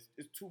masturbation. It's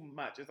too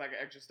much. It's like an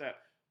extra step.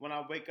 When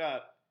I wake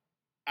up,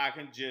 I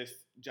can just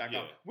jack off.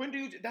 Yeah. When do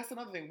you? That's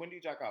another thing. When do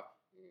you jack off?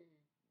 Mm.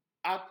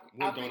 I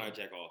When think- don't I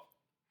jack off?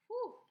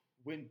 Whew.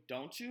 When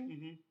don't you?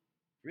 Mm-hmm.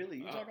 Really?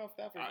 You jack off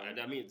that frequently?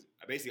 That means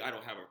basically I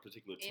don't have a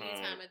particular time.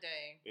 Any time of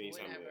day. Any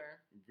time of whenever.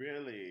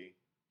 Really?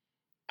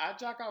 I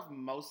jack off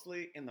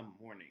mostly in the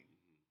morning.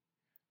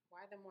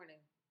 Why the morning?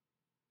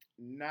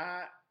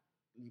 Not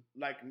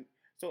like,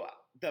 so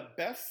the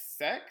best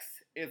sex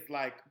is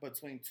like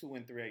between 2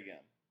 and 3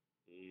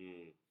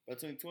 a.m.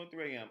 Between 2 and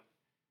 3 a.m.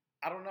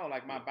 I don't know,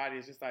 like my body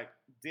is just like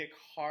dick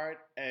hard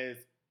as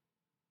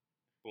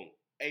boom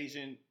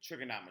Asian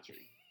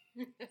trigonometry.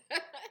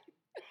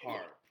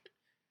 Hard.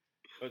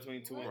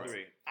 Between 2 and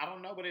 3. I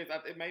don't know what it is.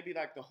 It may be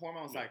like the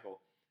hormone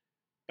cycle.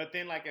 But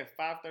then like at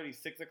 5:30,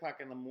 6 o'clock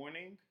in the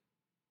morning,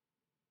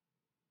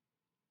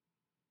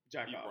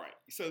 jack off. Right.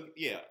 So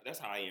yeah, that's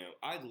how I am.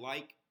 I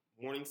like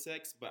morning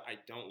sex, but I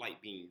don't like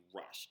being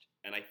rushed.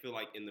 And I feel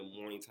like in the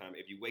morning time,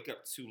 if you wake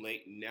up too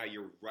late, now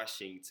you're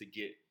rushing to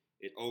get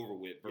it over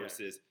with.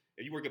 Versus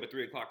if you wake up at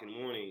 3 o'clock in the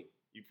morning,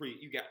 you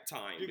got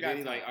time. But then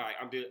you're like, all right,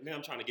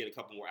 I'm trying to get a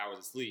couple more hours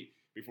of sleep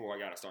before I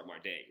gotta start my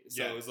day.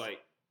 So it's like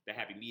the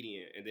happy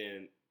median. And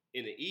then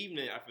in the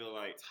evening, I feel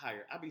like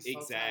tired. I be so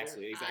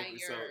exactly. tired.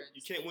 So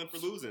you can't win for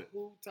losing.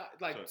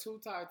 Too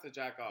tired to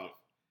jack off.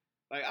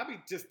 Like I be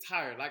just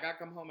tired. Like I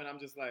come home and I'm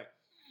just like,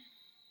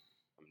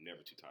 I'm never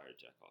too tired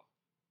to jack off.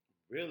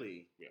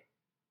 Really? Yeah.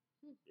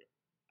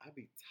 I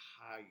be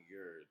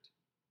tired.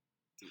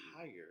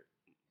 Tired.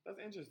 That's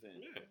interesting.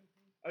 Yeah.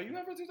 Are you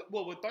ever too tired?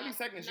 Well, with 30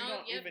 seconds, you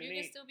don't even need.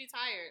 You can still be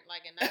tired,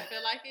 like, and not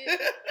feel like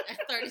it.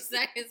 At 30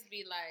 seconds,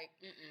 be like,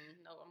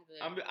 no,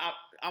 I'm good.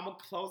 I'm gonna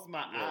close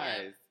my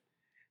eyes.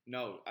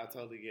 No, I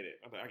totally get it.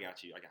 I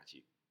got you.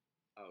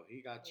 Oh,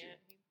 he got you. Yeah,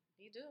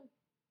 he do.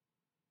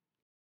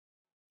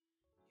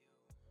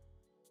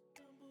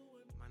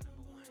 My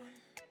number one.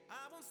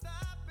 I won't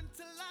stop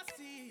until I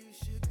see you,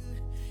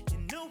 sugar. You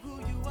know who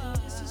you are.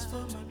 This is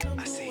for my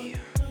number I see you.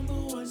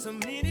 So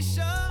many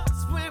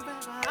shots wherever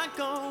I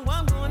go,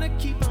 I'm gonna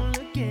keep on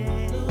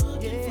looking.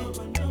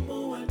 For my number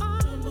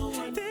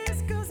one.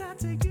 This goes out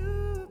to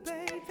you,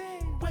 baby.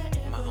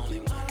 My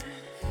only one.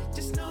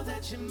 Just know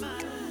that you're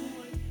mine.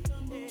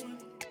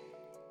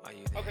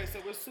 Okay, so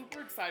we're super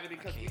excited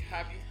because we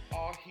have you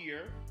all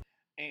here,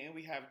 and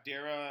we have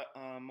Dara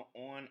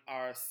on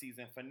our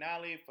season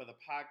finale for the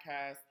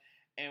podcast,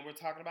 and we're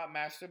talking about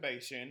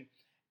masturbation.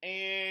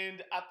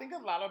 And I think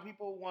a lot of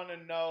people want to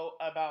know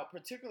about,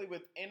 particularly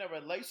within a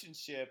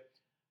relationship,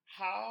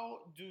 how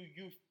do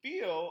you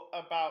feel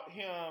about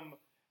him?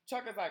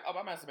 Chuck is like, oh,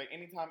 I masturbate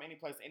anytime, any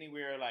place,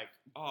 anywhere. Like,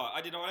 oh,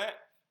 I did all that?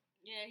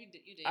 Yeah, you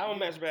did. I don't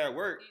masturbate at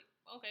work.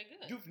 Okay,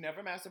 good. You've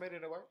never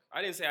masturbated at work?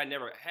 I didn't say I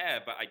never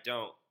have, but I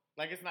don't.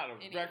 Like, it's not a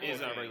Anymore. regular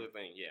It's not a thing. regular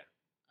thing, yeah.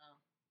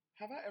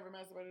 Have I ever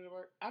masturbated at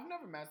work? I've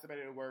never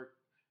masturbated at work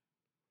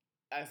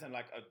as in,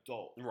 like,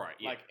 adult. Right,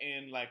 yeah. Like,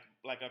 in, like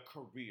a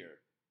career.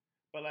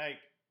 But,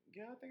 like,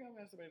 yeah, I think I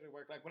masturbated at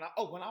work. Like, when I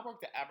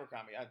worked at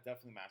Abercrombie, I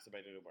definitely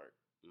masturbated at work.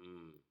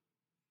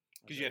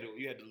 Because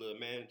you had the little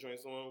man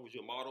joints on. Was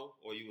you a model?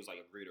 Or you was, like,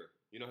 a greeter?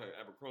 You know how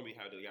Abercrombie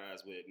had the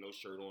guys with no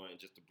shirt on and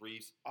just the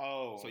briefs?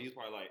 Oh. So you was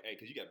probably like, hey,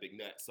 because you got big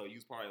nuts. So you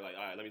was probably like,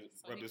 all right, let me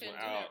rub this one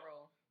do out. that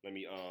role. Let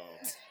me,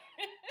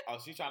 Oh,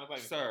 she's trying to play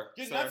me. Sir.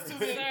 Your sir, nuts too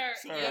big.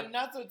 Sir, Your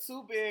nuts are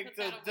too big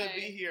to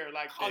be here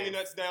like Calm this. your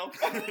nuts down.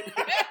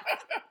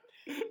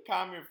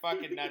 Calm your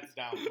fucking nuts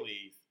down,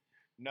 please.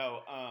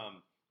 No,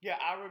 yeah,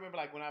 I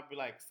remember like when I'd be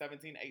like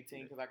 17,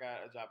 18, because I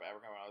got a job at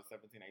Abercrombie when I was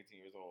 17,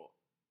 18 years old.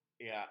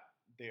 Yeah,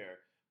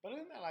 there. But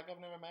other than that, like I've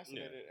never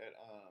masturbated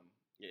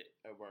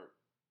at work.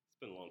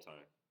 It's been a long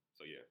time.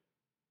 So yeah.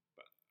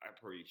 But I'm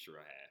pretty sure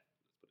I have.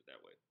 Let's put it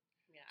that way.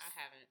 Yeah, I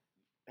haven't.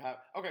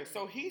 Okay,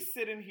 so he's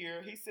sitting here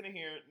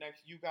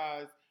next. You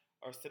guys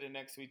are sitting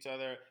next to each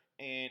other,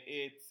 and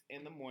it's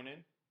in the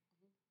morning,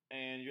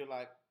 and you're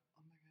like,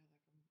 oh my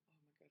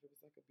god, it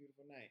was like a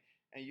beautiful night,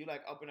 and you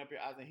like open up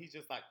your eyes, and he's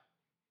just like,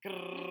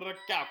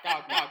 cow,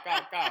 cow, cow,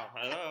 cow, cow.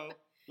 Hello.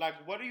 Like,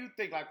 what do you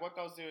think? Like, what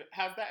goes through?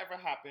 Has that ever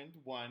happened?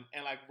 One,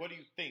 and like, what do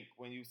you think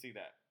when you see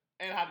that,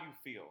 and how do you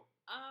feel?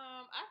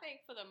 I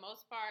think for the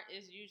most part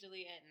it's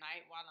usually at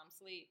night while I'm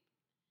asleep.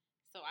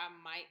 So I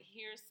might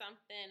hear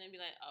something and be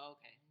like, oh,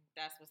 okay,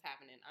 that's what's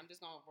happening. I'm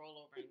just going to roll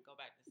over and go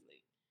back to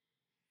sleep.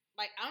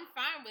 Like, I'm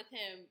fine with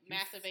him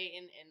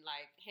masturbating and,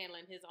 like,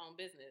 handling his own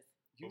business.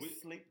 You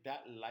sleep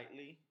that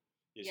lightly?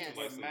 Yeah, Yes.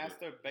 But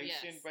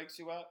masturbation wakes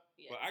you up?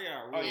 Yes. But I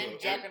got Are real. you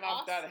jacking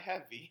off also- that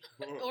heavy?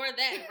 Or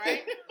that,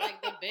 right?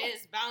 Like, the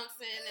bed's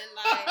bouncing and,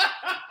 like,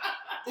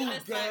 and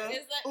it's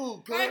like,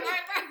 Ooh, right.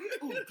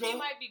 Ooh, He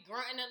might be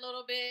grunting a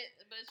little bit,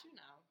 but you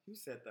know. You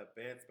said the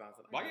bed's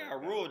bouncing. But I got a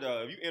rule,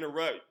 though. If you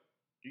interrupt,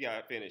 you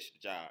got to finish the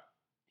job.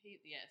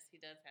 Yes, he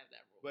does have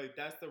that rule. Wait,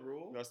 that's the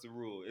rule? That's the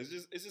rule. It's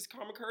just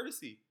common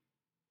courtesy.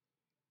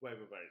 Wait.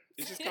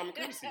 It's just common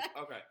courtesy.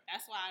 Okay.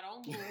 That's why I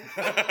don't move.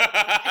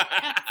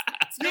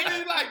 You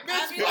mean like,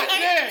 bitch, I be play like,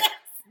 dead.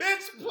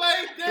 Bitch,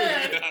 play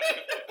dead.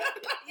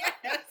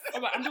 Yes.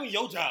 I'm like, I'm doing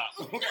your job.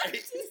 Okay.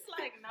 It's just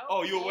like, no.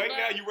 Oh, you hold awake up.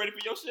 now? You ready for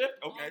your shift?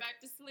 Going Okay.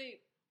 back to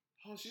sleep.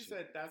 Oh, she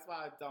said, that's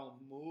why I don't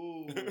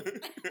move.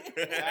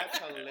 That's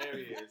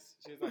hilarious.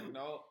 She's like,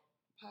 no,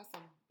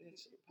 possum,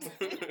 bitch.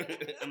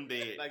 I'm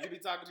dead. Like you be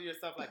talking to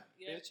yourself like,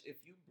 Yeah. bitch, if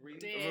you breathe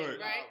Dead, out right?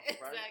 right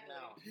Exactly.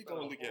 now, He you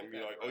gonna better look at hold me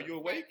that like, "Oh, breath." you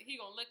awake?" He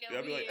gonna look at Yeah,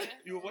 I'll be me. like,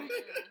 "You awake?"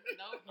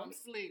 Nope, I'm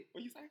asleep.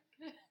 What you say?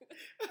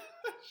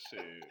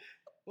 Shit.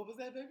 What was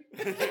that, baby?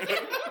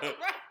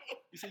 Right.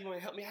 You said you want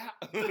to help me out?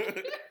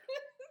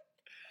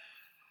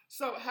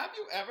 So have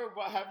you ever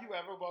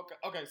woke up?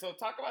 Okay, so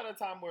talk about a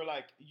time where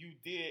like you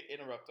did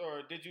interrupt,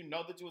 or did you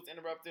know that you was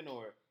interrupting,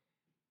 or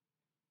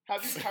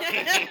have you?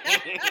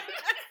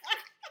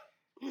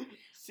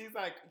 She's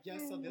like,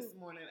 yes. So this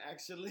morning,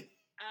 actually,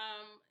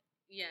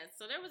 Yeah,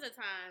 so there was a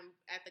time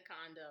at the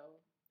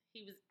condo,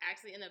 he was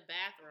actually in the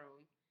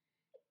bathroom,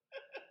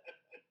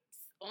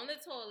 on the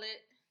toilet,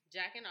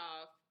 jacking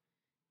off,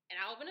 and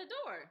I opened the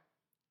door.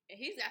 And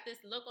he's got this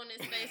look on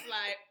his face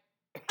like,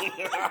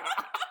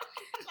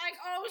 like,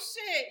 oh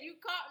shit, you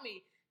caught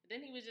me. But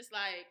then he was just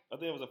like, I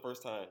think it was the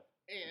first time.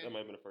 yeah. That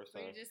might have been the first So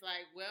he time. was just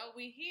like, well,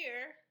 we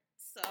here,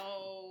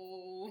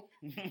 so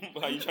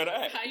How you trying to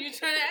act? how you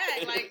trying to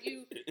act? Like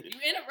you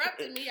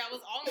interrupted me. I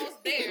was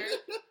almost there.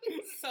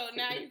 So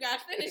now you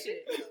gotta finish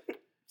it.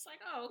 It's like,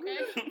 oh, okay.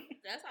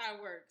 That's how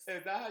it works.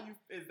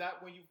 is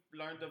that when you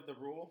learned of the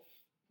rule?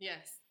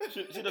 Yes.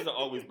 She doesn't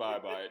always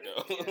abide by it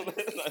though.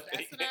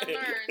 That's what I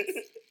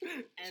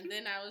learned. And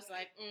then I was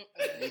like,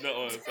 You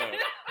know what I'm saying?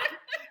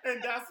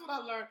 And that's what I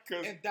learned.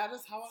 'Cause- And that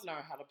is how I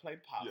learned how to play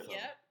possum. Yeah.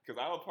 Yep.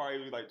 Because I would probably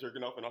be like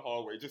jerking off in the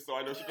hallway just so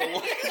I know she's gonna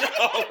walk in the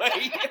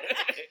hallway.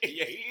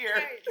 You're here.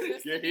 Right,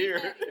 just You're to be here.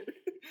 petty.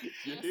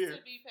 You're Just here.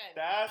 to be petty.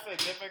 That's a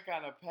different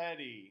kind of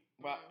petty.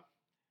 Well,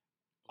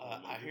 Oh,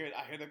 I hear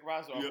the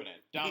garage door Yep.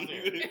 opening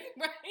downstairs.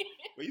 Right.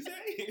 What you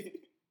say?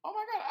 Oh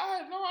my God, I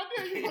had no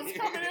idea you was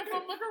coming in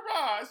from the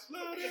garage.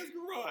 No, that's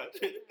garage.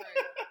 Right.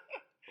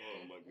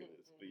 Oh my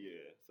goodness. But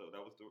yeah, so that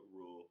was the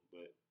rule,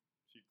 but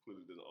she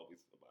clearly doesn't always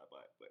abide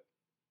by it. But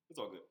it's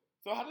all good.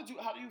 So how do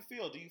you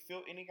feel? Do you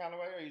feel any kind of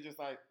way, or are you just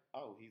like,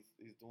 oh,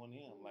 he's doing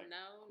him? Like,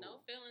 no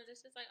cool. feelings.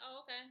 It's just like,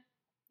 oh, okay.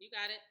 You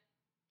got it.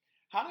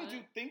 How did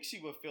you think she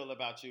would feel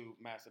about you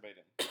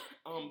masturbating?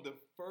 The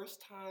first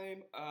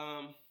time,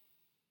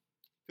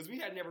 because we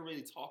had never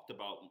really talked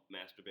about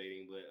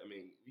masturbating, but I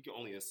mean, we can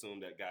only assume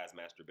that guys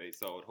masturbate,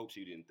 so I would hope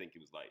she didn't think it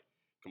was like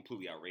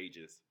completely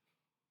outrageous.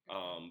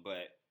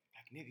 But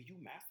Like, nigga, you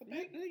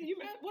masturbate? nigga, you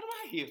mad? What am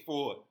I here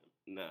for?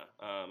 Nah,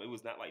 it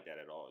was not like that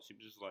at all. She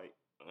was just like,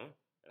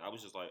 and I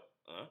was just like,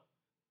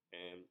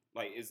 and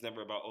like it's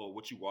never about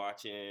what you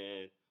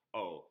watching,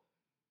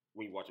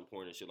 when you watching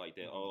porn and shit like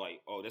that,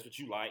 Mm-hmm. that's what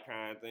you like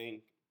kind of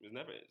thing. We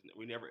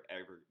never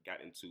ever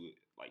got into it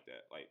like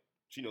that. Like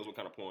she knows what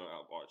kind of porn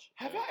I watch.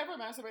 Have y'all ever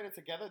masturbated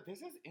together? This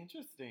is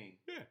interesting.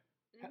 Yeah.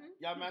 Mhm.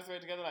 Y'all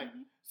masturbated together, like.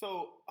 Mhm.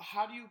 So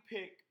how do you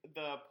pick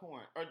the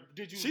porn, or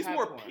did you? She's have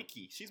more porn?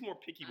 picky. She's more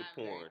picky with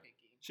I'm very porn.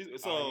 picky. She's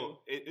Are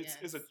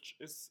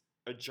it's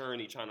a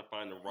journey trying to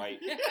find the right.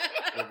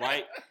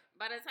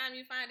 By the time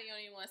you find it, you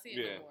don't even want to see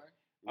it Yeah. no more.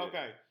 Yeah.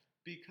 Okay,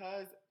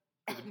 because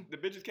The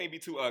bitches can't be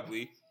too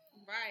ugly.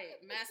 Right.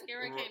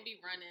 Mascara can't be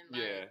running.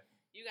 Like, Yeah.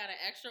 You got an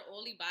extra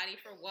oily body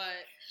for what?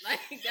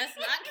 Like, that's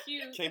not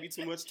cute. Can't be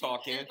too much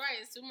talking. Right.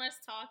 It's too much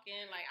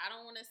talking. Like, I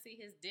don't want to see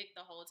his dick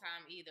the whole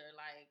time either.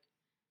 Like,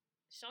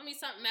 show me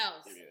something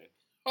else. Yeah.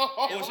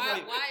 And Well, she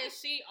like- why is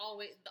she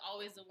always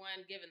the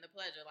one giving the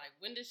pleasure? Like,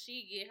 when does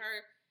she get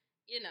her,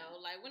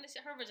 like, when does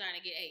her vagina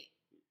get ate?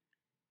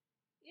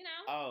 You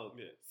know? oh,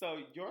 Yeah. so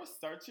your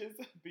searches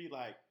be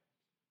like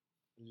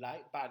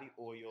light body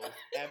oils,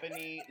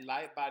 ebony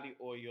light body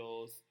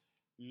oils,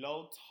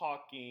 low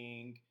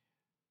talking,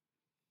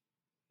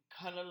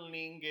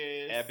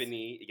 cunnilingus,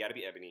 Ebony. It gotta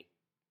be ebony.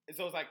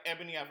 So it's like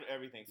ebony after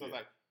everything. So it's Yeah.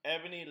 like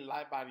ebony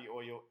light body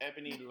oil,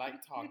 ebony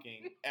light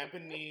talking,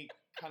 ebony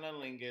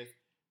cunnilingus,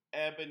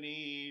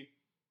 ebony.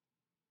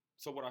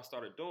 So what I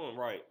started doing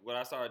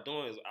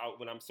is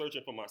when I'm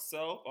searching for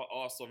myself, I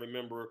also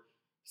remember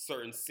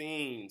certain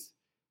scenes.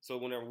 So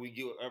whenever we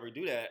ever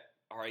do that,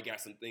 I already got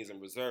some things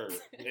in reserve,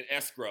 in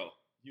escrow.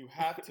 You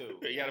have to.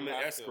 You got 'em in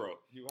have to. escrow.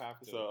 You have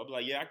to. So I'm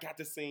like, yeah, I got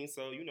this scene.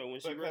 So when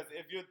she because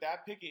if you're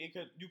that picky,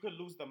 you could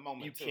lose the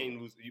moment. you too. can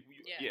lose.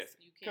 Yes.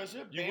 You can. Because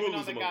you're You banging will on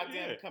lose the the moment,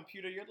 goddamn yeah.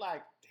 computer. You're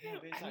like, damn,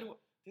 bitch, I like, know.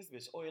 this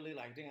bitch oily.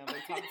 Like, damn, they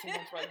talking too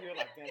much right here.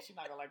 Like, damn, she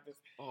not gonna like this.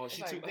 Oh, It's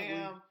she like, too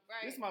damn, ugly.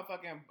 Right. this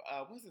motherfucking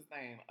what's his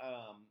name?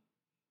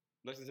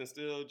 Lexington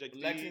Steele, Jake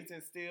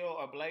Lexington Steele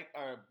or Blake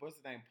or what's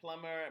his name?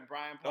 Plumber and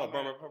Brian Oh,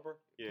 Plumber. Burma Pumper.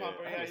 Yeah, Plumber,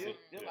 I yeah. haven't You're,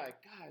 seen- you're yeah. like,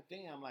 god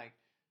damn, like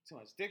too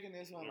much dick in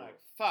this one. Yeah. Like,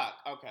 fuck.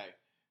 Okay.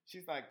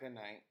 She's like, good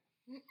night.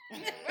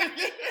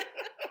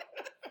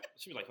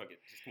 She was like, fuck it,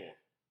 just come on.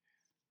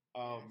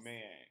 Oh Yes.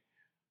 man.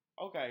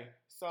 Okay,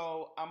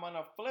 so I'm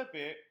gonna flip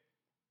it,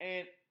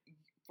 and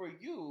for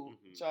you,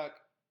 Mhm. Chuck,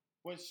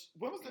 when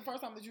was the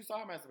first time that you saw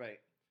her masturbate?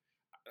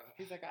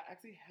 He's like, I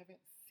actually haven't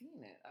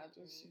seen it.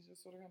 She's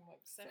just sort of kind of like,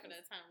 Except for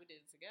that time we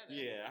did it together.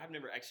 Yeah, I've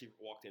never actually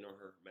walked in on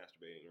her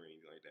masturbating or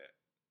anything like that.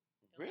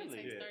 It only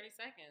Really? takes Yeah. 30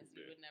 seconds.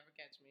 You Yeah. would never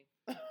catch me.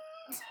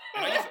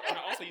 And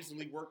I also used to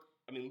leave work.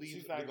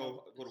 She's To like,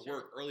 go to Sure.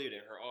 work earlier than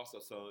her also.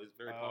 So it's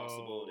very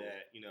possible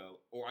that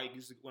or I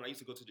used to when I used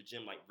to go to the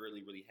gym like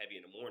really really heavy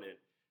in the morning.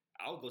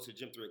 I'll go to the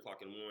gym 3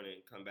 o'clock in the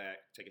morning, come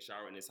back, take a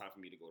shower, and it's time for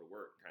me to go to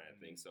work, kind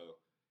of thing. So,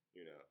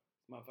 you know,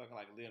 Motherfucker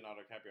like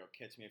Leonardo DiCaprio,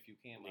 catch me if you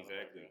can.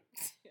 exactly.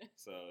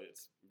 So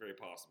it's very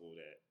possible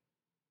that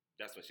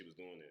that's when she was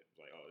doing it.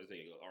 Like, oh, this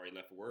nigga already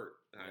left for work,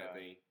 kind of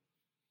thing.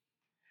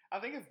 I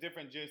think it's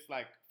different just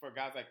like for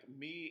guys like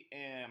me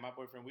and my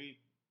boyfriend,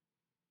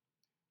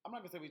 I'm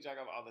not gonna say we jack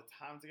off all the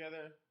time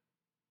together,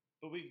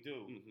 but we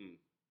do. Mm-hmm.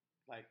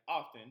 Like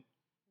often.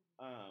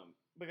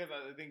 Because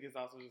I think it's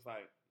also just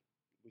like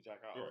we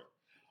jack off. Right.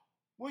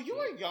 When you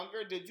were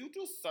younger, did you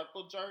do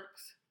circle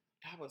jerks?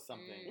 That was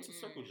something. What's a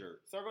circle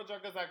jerk? Circle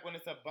jerk is like when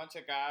it's a bunch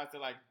of guys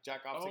that like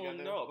jack off together.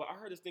 Oh, no, but I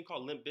heard this thing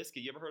called Limp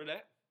Bizkit. You ever heard of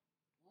that?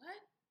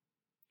 What?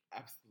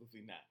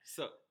 Absolutely not.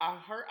 So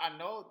I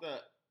know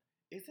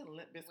isn't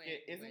Limp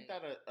Bizkit, isn't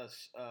that a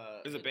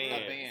it's a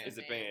band. It's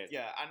a band.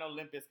 Yeah, I know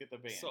Limp Bizkit the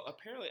band. So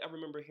apparently I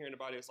remember hearing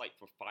about it. It's like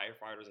for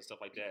firefighters and stuff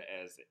like that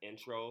as an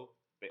intro.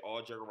 They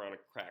all jerk around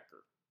a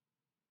cracker.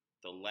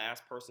 The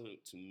last person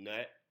to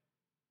nut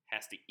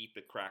has to eat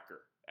the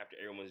cracker after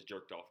everyone's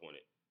jerked off on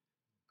it.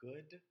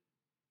 Good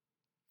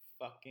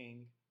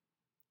fucking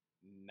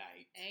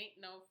night.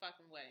 Ain't no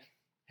fucking way.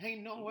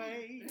 Ain't no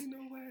way. Ain't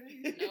no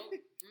way. Nope.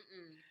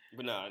 Mm-mm.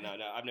 But no,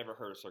 I've never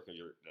heard of circle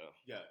jerk though.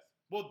 Yes.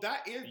 Well,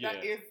 that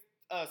is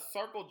a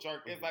circle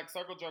jerk. It's like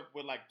circle jerk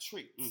with like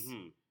treats.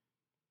 Mm-hmm.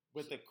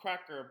 With the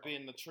cracker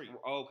being the treat.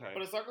 Okay.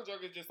 But a circle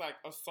jerk is just like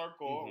a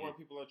circle where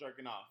people are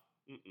jerking off.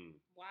 Mm-mm.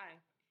 Why?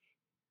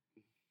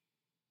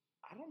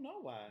 I don't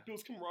know why.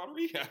 Feels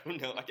camaraderie? I don't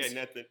know. I got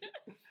nothing.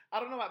 I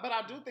don't know why. But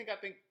I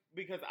think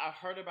because I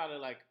heard about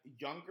it like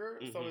younger,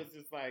 so it's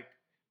just like,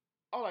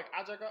 oh, like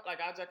I jack off, like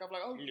I jack off,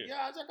 like, oh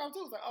yeah, I jack off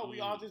too. It's like, oh, we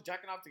all just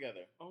jacking off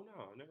together. Oh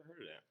no, I never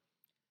heard of that.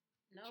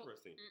 No.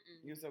 Interesting.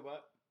 Mm-mm. You said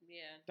what?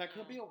 Yeah. That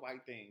could be a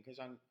white thing because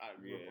I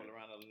grew up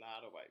around a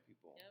lot of white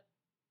people. Yep.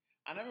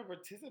 I never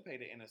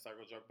participated in a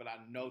circle jerk, but I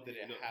know that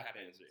it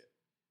happens.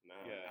 No,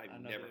 Yeah,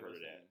 I've never heard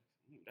of that.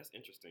 That's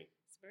interesting.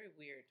 It's very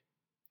weird.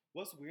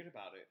 What's weird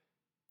about it?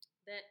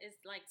 That it's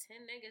like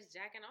 10 niggas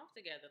jacking off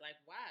together. Like,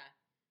 why?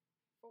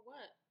 For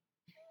what?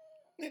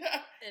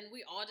 And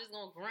we all just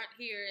gonna grunt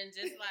here and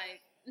just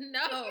like,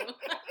 no.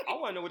 I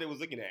want to know what they was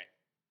looking at.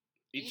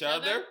 Each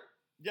other?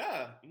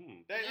 Yeah.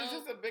 It's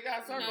just a big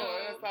ass circle,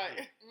 and it's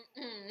like.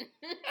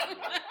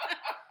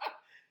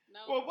 No.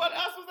 Well, what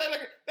else was they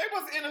looking? They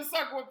was in a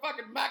circle with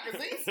fucking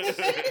magazines. Shit,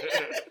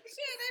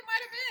 they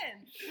might have been.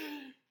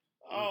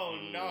 Oh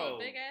no! A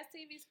big ass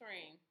TV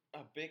screen.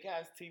 A big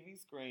ass TV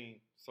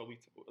screen. So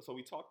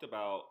we talked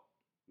about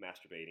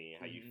masturbating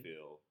and how you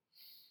feel,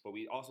 but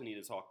we also need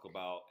to talk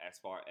about as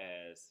far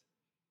as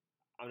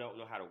I don't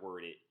know how to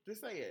word it.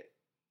 Just say it.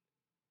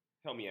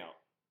 Help me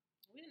out.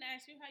 We didn't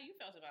ask you how you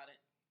felt about it.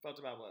 Felt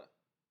about what?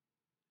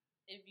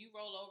 If you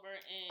roll over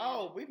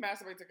and we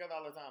masturbate together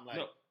all the time. Like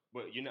no,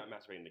 but you're not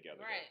masturbating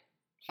together. right.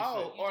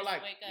 Oh, You or just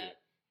like wake up.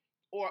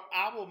 or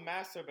I will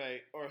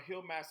masturbate, or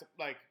he'll masturbate.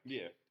 Like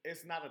Yeah.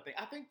 it's not a thing.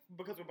 I think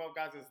because we're both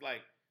guys, it's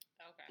like.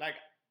 Okay. Like,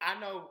 I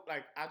know,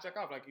 like, I jack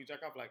off, like, you jack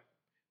off, like,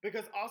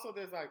 because also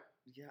there's, like,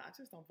 I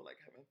just don't feel like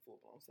having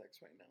full-blown sex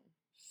right now.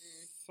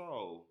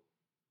 So,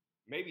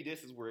 maybe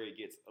this is where it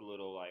gets a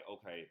little, like,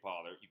 okay,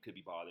 bothered. You could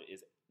be bothered.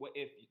 Is what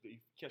if you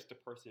catch the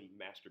person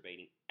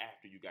masturbating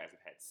after you guys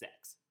have had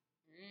sex?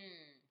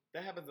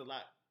 That happens a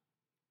lot.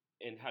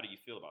 And how do you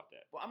feel about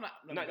that? Well, I'm not,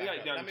 Let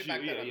me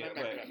back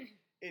that up.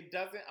 It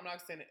doesn't, I'm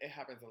not saying it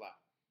happens a lot,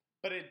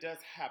 but it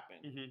does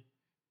happen.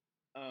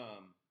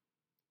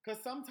 Because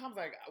sometimes,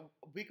 like,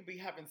 we could be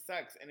having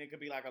sex, and it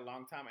could be, like, a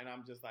long time, and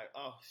I'm just like,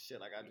 oh,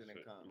 shit, like, I didn't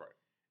come. Right.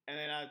 And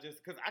then I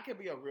just, because I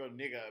could be a real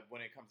nigga when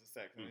it comes to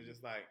sex, and it's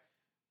just like,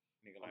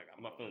 nigga, like,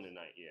 I'm not feeling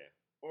tonight, yeah.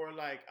 Or,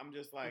 like, I'm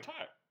just like,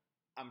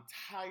 I'm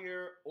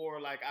tired,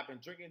 or, like, I've been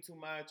drinking too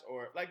much,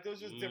 or, like,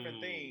 there's just different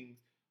things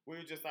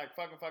where you're just, like,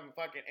 fucking,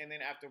 and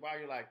then after a while,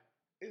 you're like,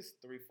 it's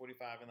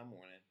 3:45 in the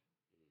morning,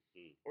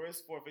 or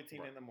it's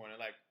 4:15 in the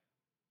morning, like,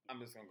 I'm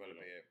just going to go to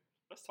bed.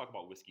 Let's talk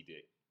about whiskey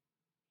dick.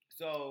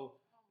 So,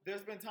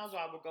 there's been times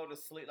where I would go to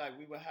sleep, like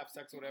we would have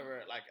sex or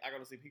whatever, like I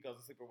go to sleep, he goes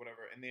to sleep or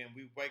whatever, and then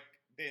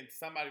then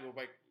somebody would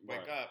wake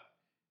up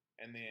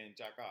and then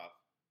jack off.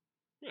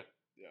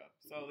 Yeah.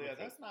 So yeah,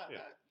 that's not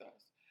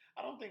that's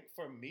I don't think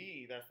for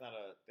me that's not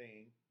a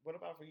thing. What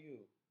about for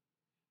you?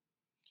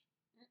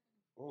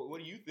 Well, what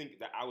do you think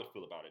that I would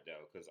feel about it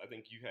though? Because I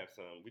think we've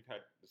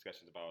had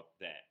discussions about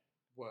that.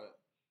 What?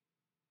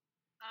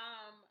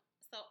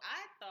 So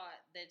I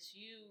thought that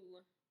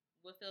you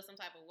would feel some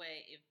type of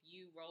way if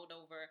you rolled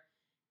over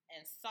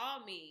and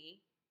saw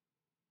me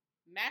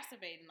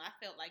masturbating. I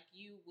felt like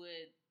you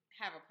would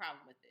have a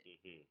problem with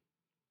it.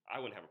 I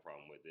wouldn't have a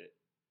problem with it.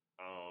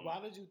 Why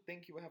did you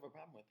think you would have a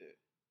problem with it?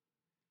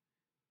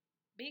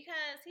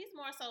 Because he's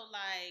more so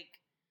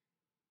like,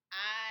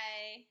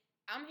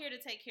 I'm here to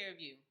take care of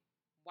you.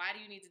 Why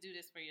do you need to do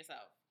this for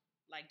yourself?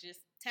 Like,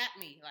 just tap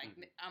me. Like,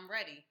 I'm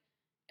ready,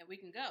 and we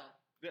can go.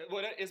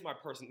 Well, that is my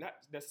person. Not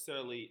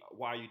necessarily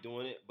why you're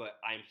doing it, but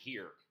I'm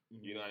here.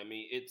 You know what I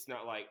mean? It's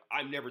not like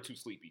I'm never too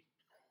sleepy.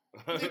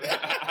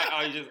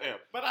 I just am.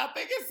 But I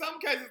think in some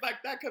cases,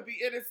 like, that could be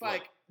it. It's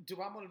like, do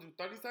I want to do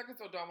 30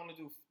 seconds or do I want to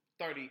do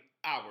 30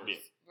 hours. Yeah.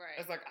 Right.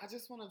 It's like, I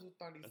just want to do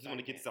 30 seconds. I just want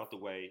to get this out the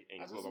way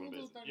and I just go about want my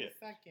to do business.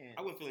 30 seconds.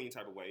 I wouldn't feel any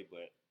type of way,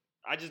 but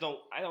I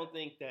don't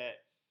think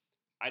that,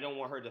 I don't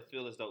want her to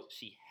feel as though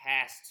she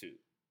has to.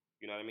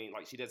 You know what I mean?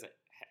 Like, she doesn't,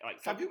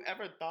 Have you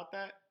ever thought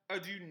that? Or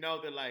do you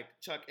know that, like,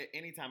 Chuck at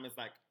any time is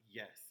like,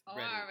 yes, Oh,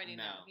 ready, I already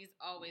know. now. He's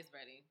always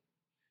ready.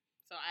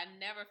 So I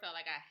never felt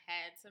like I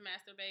had to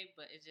masturbate,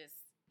 but it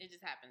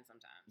just happens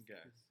sometimes.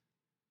 Yes.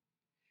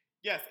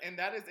 Yes, and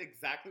that is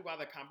exactly why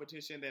the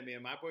competition that me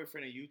and my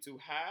boyfriend and you two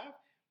have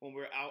when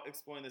we're out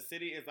exploring the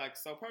city is like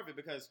so perfect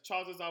because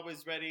Charles is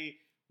always ready.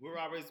 We're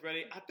always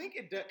ready. I think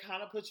it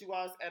kind of puts you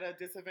all at a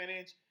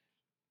disadvantage.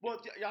 Well,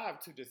 y'all have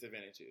two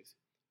disadvantages.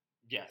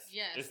 Yes.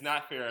 Yes. It's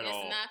not fair at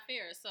all. It's not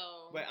fair.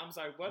 So Wait, I'm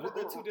sorry. What are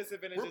the two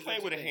disadvantages? We're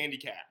playing that you with a think?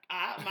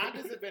 handicap. My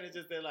disadvantage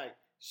is that like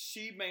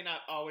she may not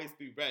always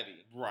be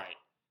ready. Right.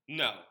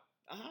 No.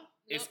 Uh-huh.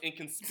 It's Nope.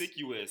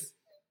 inconspicuous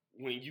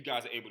when you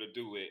guys are able to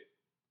do it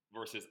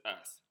versus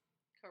us.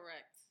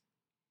 Correct.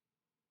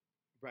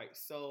 Right.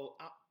 So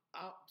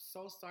I'm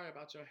so sorry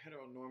about your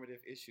heteronormative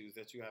issues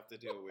that you have to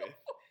deal with.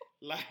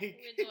 Like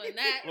We're doing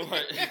that.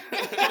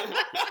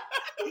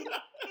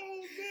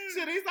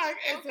 Shit, he's like,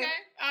 it's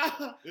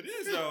Okay. It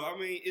is though. I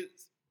mean,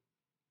 it's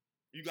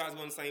you guys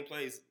go in the same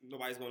place.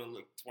 Nobody's going to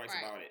look twice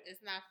Right. about it.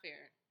 It's not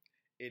fair.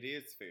 it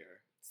is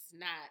fair. It's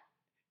not.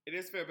 It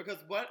is fair because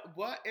what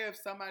if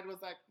somebody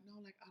was like,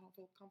 no, like I don't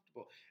feel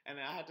comfortable, and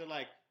I had to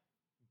like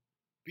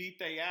beat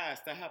their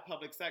ass to have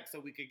public sex so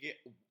we could get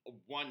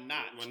one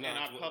notch in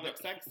our public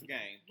sex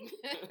game.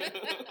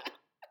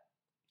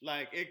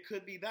 Like it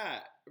could be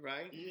that,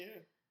 right? Yeah.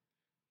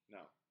 No.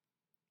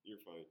 You're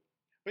funny.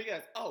 But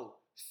yes,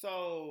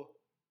 so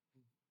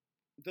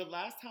the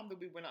last time that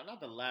we went out,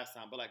 not the last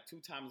time, but like 2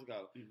 times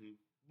ago, Mm-hmm.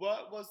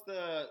 what was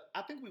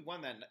I think we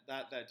won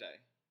that day.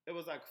 It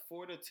was like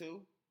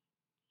 4-2.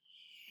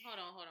 Hold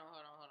on.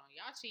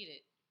 Y'all cheated.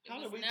 It How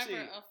was did we never cheat?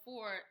 a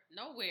 4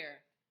 nowhere.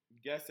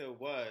 Yes, it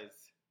was.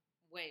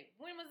 Wait,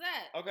 when was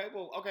that? Okay,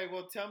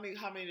 well tell me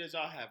how many did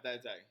y'all have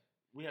that day?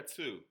 We had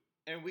 2.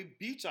 And we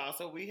beat y'all,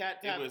 so we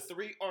had to It have was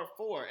 3 or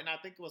 4, and I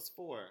think it was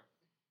 4.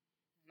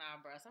 Nah,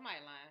 bro, somebody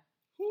lying.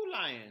 Who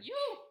lying? You.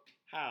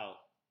 How?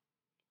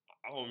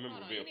 I don't remember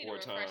Hold on, being you need 4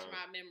 to times. refresh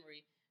my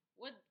memory.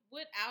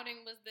 What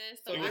outing was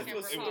this? So It this I can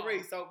was recall.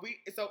 3.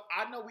 So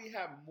I know we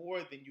have more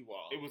than you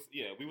all. It was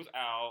we was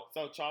out.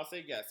 So Charles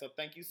said yes. So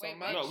thank you so Wait,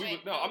 much. No,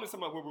 wait, no. no. I'm just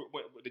talking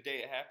about the day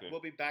it happened. We'll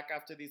be back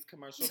after these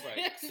commercial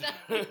breaks.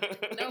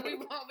 No, we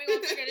won't. We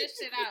won't figure this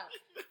shit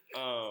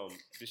out.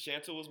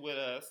 DeShanta was with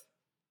us.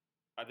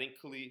 I think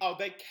Khalid. Oh,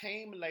 they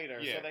came later,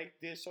 Yeah. so they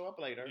did show up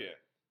later. Yeah,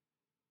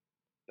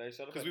 They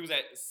showed up because we was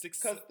at 6.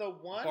 because the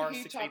one bar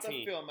he tried to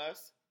 618. film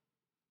us.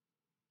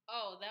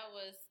 Oh, that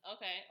was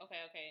okay.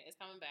 It's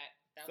coming back.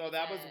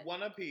 That was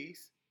one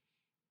apiece.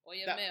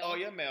 Oya Mill.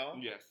 Oya Mill.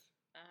 Yes.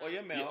 Uh-huh.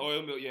 Oya Mill. Yeah,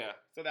 oil milk. Yeah.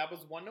 So that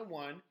was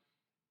 1-1,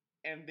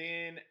 and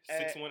then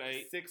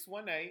 618.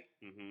 618.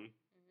 Mm-hmm. Mhm.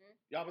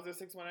 Y'all was at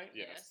 618.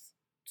 Yes.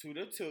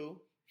 2-2,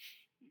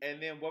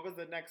 and then what was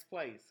the next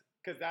place?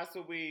 Because that's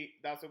what we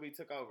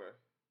took over.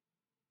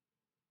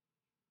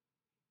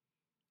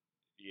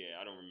 Yeah,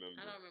 I don't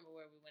remember. I don't remember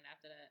where we went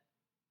after that.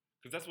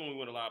 Because that's when we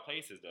went a lot of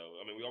places, though.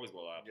 I mean, we always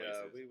go a lot of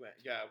places.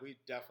 we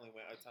definitely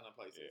went a ton of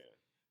places. Yeah.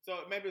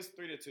 So maybe it's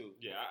 3-2.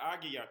 Yeah, I'll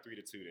give y'all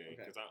 3-2 then,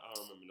 Okay. because I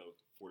don't remember no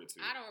 4-2.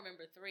 I don't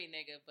remember 3,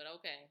 nigga, but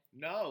okay.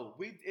 No,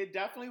 it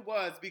definitely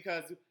was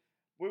because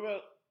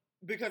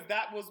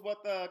that was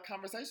what the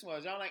conversation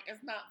was. Y'all like,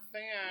 it's not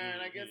fair.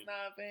 Like, it's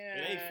not fair.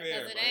 It ain't fair.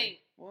 Because it man. ain't.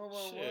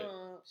 Shit.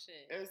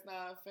 Shit. It's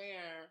not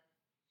fair.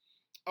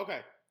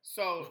 Okay,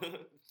 so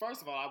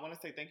first of all, I want to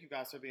say thank you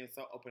guys for being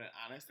so open and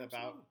honest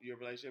about your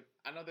relationship.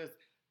 I know there's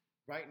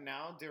right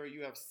now, Dara,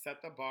 you have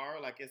set the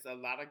bar. Like, it's a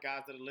lot of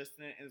guys that are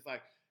listening, and it's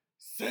like,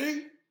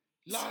 see,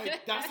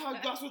 like that's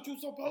what you're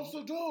supposed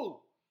to do.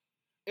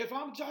 If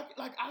I'm jocking,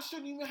 like I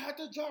shouldn't even have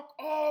to jock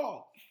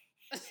off.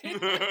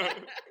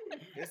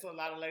 There's a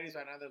lot of ladies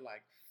right now that are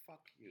like, fuck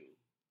you.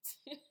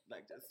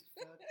 Like, just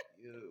fuck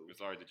you.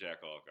 It's alright to jack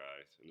off,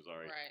 guys. And it's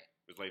alright. Right.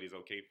 It's ladies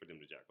okay for them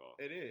to jack off.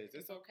 It is.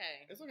 It's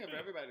okay. It's okay for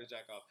everybody to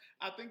jack off.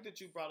 I think that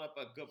you brought up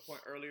a good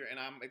point earlier, and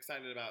I'm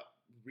excited about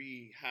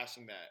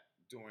rehashing that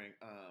during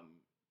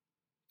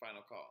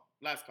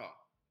last call.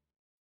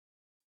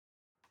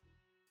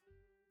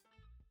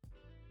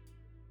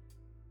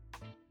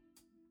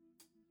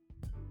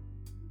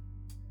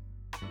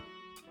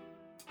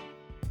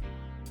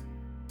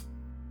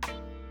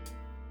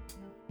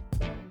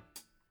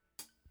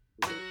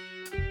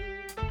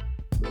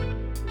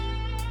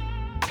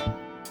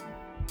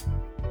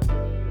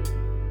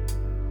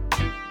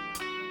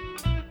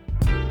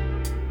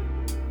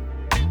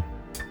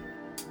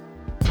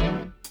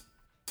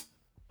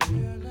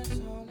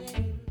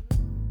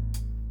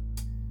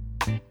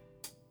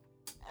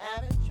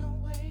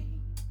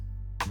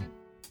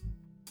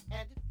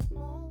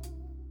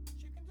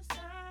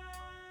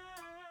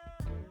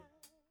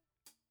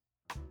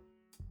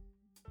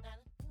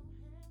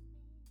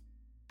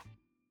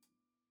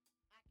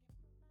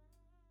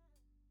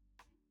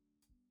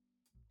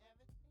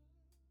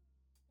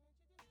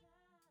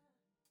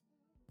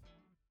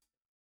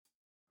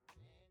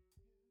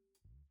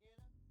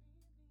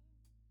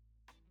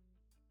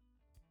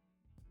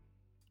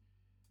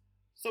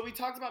 So we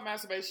talked about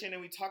masturbation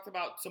and we talked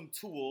about some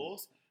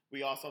tools.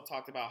 We also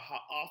talked about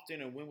how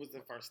often and when was the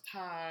first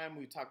time.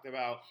 We talked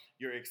about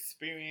your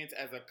experience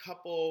as a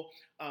couple.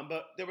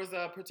 But there was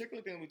a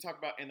particular thing we talked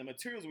about in the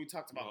materials. We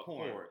talked about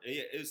porn.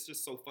 Yeah, it's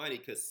just so funny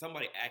because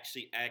somebody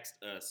actually asked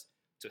us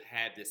to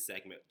have this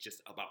segment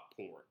just about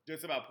porn.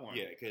 Just about porn.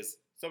 Yeah, because...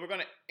 So we're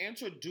going to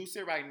introduce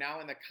it right now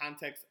in the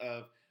context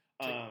of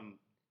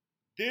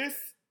this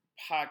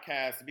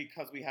podcast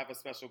because we have a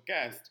special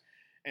guest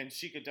and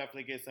she could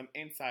definitely get some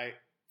insight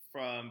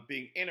from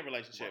being in a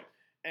relationship. Right.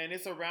 And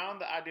it's around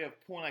the idea of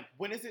porn. Like,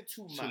 when is it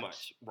too much? Too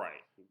much, right.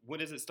 When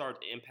does it start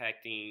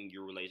impacting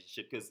your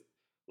relationship? Because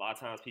a lot of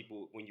times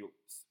people, when you're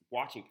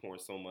watching porn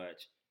so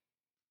much,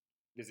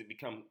 does it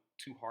become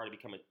too hard to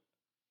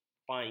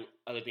find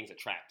other things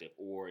attractive?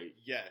 Or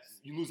yes,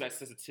 you lose that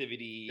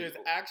sensitivity? There's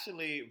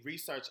actually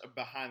research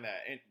behind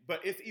that.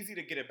 But it's easy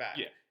to get it back.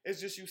 Yeah. It's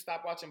just you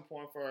stop watching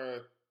porn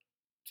for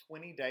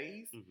 20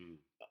 days,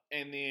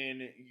 and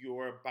then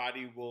your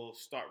body will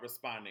start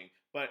responding.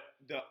 But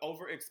the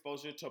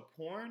overexposure to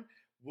porn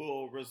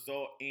will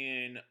result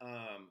in,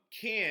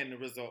 can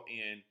result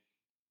in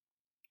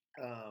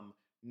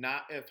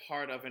not as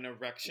hard of an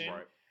erection.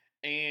 Right.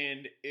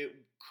 And it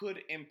could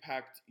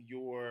impact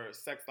your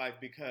sex life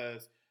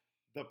because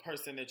the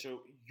person that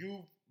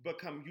you've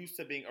become used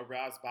to being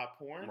aroused by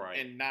porn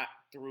and not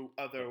through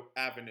other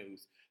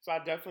avenues. So I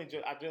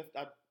definitely I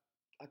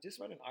just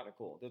read an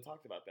article that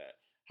talked about that.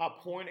 How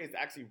porn is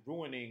actually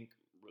ruining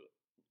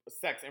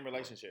sex and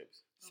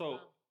relationships. So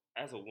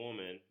as a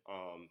woman,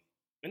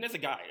 and as a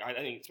guy, I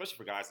think especially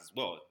for guys as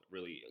well,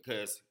 really,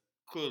 because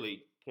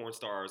clearly porn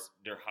stars,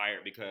 they're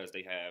hired because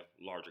they have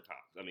larger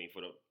cocks. I mean,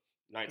 for the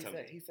 9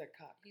 times. He said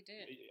cock. He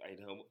did. I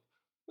know.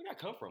 Where did that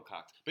come from,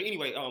 cocks? But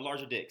anyway,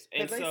 larger dicks.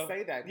 And they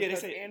say that. Yeah, they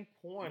because say in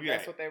porn, yeah,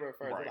 that's what they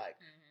refer to. right. Like,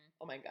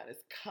 oh my God,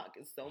 his cock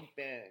is so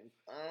big.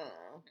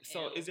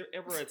 So is there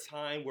ever a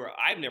time where,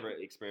 I've never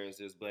experienced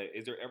this, but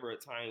is there ever a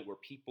time where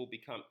people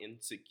become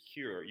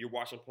insecure? You're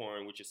watching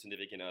porn with your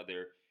significant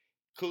other.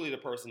 Clearly the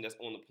person that's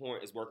on the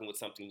porn is working with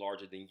something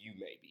larger than you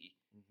may be.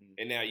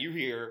 And now you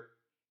hear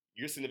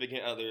your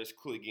significant other is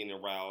clearly getting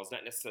aroused,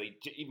 not necessarily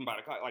even by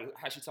the cock. Like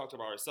how she talked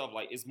about herself,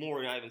 like it's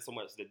more not even so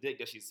much the dick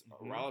that she's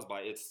aroused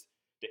by, it's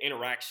the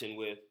interaction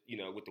with,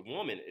 with the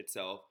woman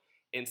itself.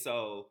 And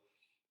so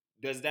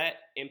does that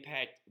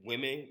impact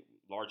women,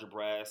 larger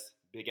breasts,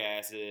 big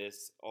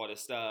asses, all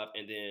this stuff,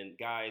 and then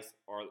guys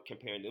are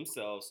comparing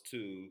themselves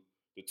to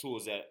the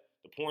tools that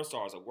the porn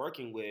stars are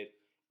working with,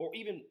 or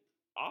even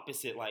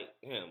opposite, like,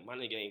 my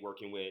nigga ain't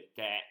working with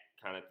that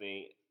kind of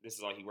thing. This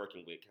is all he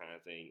working with kind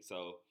of thing.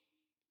 So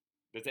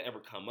does that ever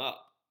come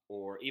up,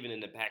 or even in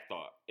the back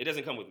thought? It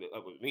doesn't come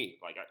up with me.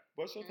 Like,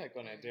 what's your take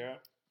on that, Dara?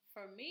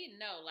 For me,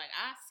 no. Like,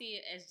 I see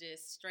it as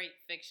just straight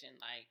fiction.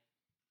 Like,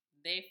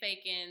 they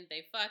faking,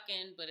 they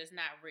fucking, but it's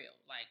not real.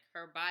 Like,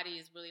 her body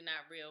is really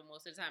not real.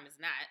 Most of the time, it's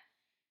not.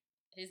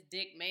 His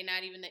dick may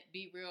not even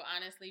be real,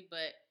 honestly,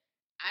 but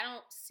I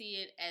don't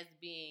see it as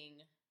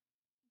being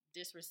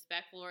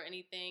disrespectful or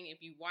anything.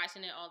 If you're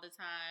watching it all the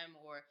time,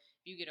 or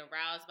if you get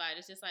aroused by it,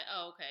 it's just like,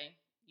 oh, okay,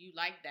 you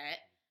like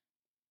that.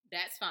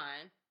 That's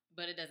fine,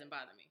 but it doesn't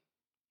bother me.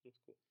 That's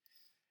cool.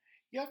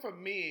 Yeah, for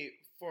me,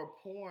 for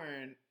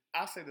porn,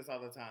 I say this all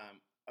the time.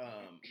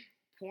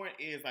 Porn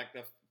is like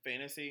the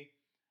fantasy.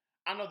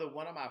 I know that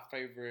one of my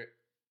favorite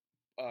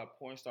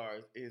porn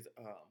stars is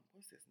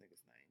what's this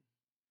nigga's name?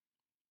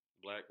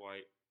 Black,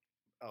 white.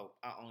 Oh,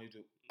 I only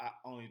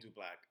do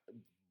black.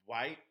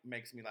 White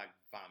makes me like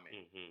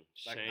vomit.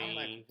 Like Shane, I'm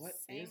like, what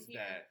is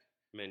that?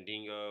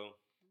 Mandingo.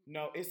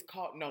 No, it's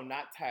called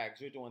not Tags.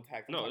 You're doing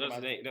Tags. No, that's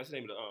the name. That's the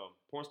name of the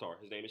porn star.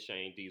 His name is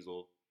Shane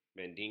Diesel.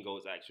 Mandingo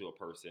is actually a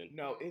person.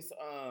 No, it's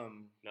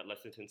not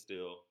Lexington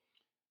Steele.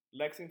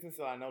 Lexington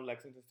Steele. I know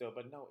Lexington Steele,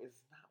 but no,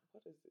 it's not.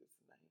 What is his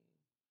name?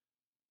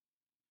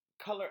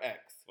 Color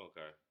X.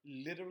 Okay.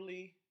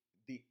 Literally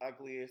the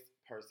ugliest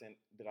person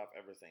that I've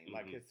ever seen.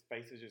 Like his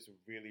face is just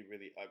really,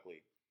 really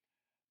ugly.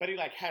 But he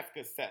like has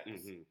good sex.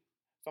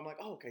 So I'm like,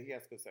 oh, okay, he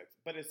has good sex.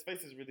 But his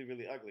face is really,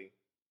 really ugly.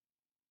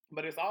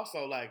 But it's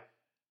also like,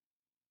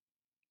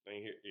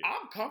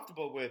 I'm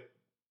comfortable with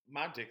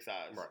my dick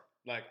size. Right.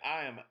 Like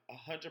I am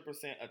 100%,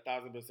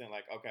 1,000%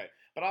 like, okay.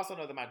 But I also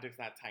know that my dick's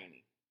not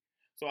tiny.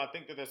 So I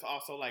think that there's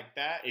also like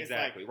that.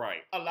 Exactly, it's like, right.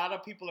 A lot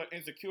of people are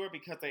insecure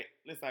because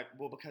it's like,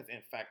 well, because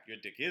in fact your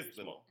dick is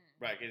little.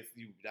 Right.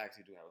 You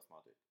actually do have a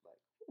small dick.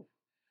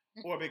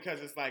 Like, or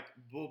because it's like,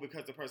 well,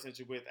 because the person that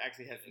you're with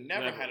actually has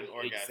never had an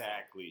orgasm.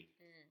 Exactly.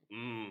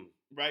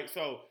 Right?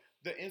 So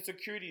the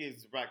insecurity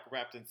is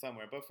wrapped in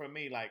somewhere. But for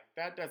me, like,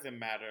 that doesn't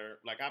matter.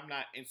 Like, I'm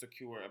not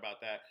insecure about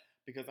that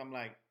because I'm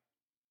like,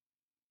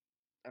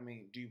 I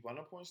mean, do you want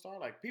a porn star?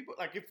 Like, people,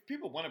 like, if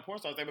people wanted porn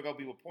stars, they would go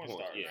be with porn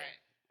stars. Yeah.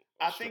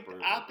 I think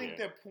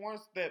that porn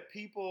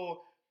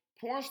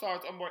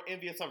stars are more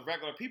envious of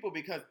regular people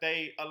because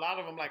a lot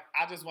of them like,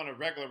 I just want a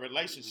regular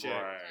relationship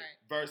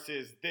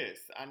versus this.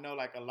 I know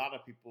like a lot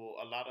of people,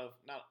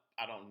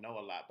 I don't know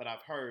a lot, but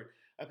I've heard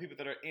of people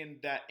that are in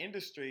that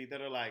industry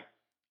that are like,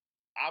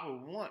 I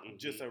would want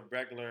just a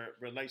regular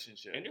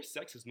relationship. And their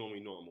sex is normally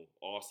normal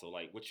also.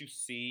 Like, what you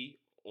see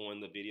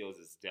on the videos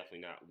is definitely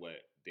not what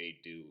they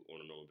do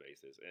on a normal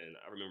basis. And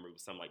I remember it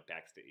was some like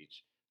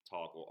backstage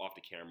talk or off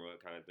the camera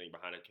kind of thing,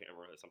 behind the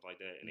camera or something like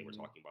that, and they were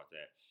talking about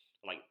that.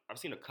 Like, I've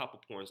seen a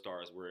couple porn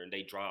stars where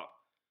they drop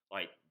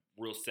like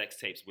real sex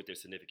tapes with their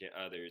significant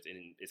others,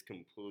 and it's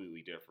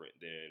completely different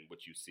than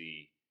what you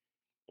see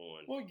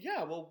on. Well,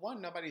 yeah. Well,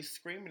 one, nobody's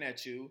screaming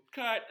at you.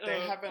 Cut. They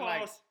haven't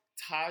like Pause.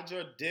 tied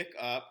your dick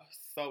up,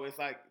 so it's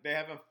like they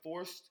haven't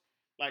forced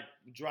like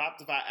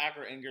dropped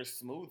Viagra in your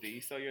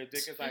smoothie, so your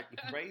dick is like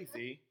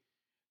crazy.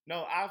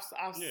 No, I've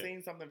Yeah.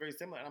 seen something very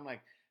similar, and I'm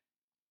like,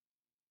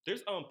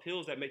 There's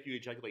pills that make you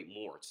ejaculate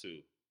more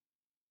too.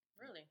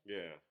 Really?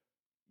 Yeah.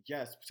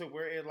 yes. So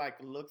where it like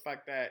looks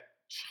like that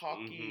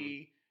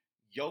chalky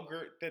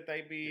yogurt that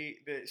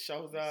that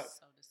shows up.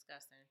 So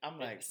disgusting. I'm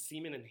like,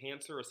 semen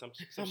enhancer or some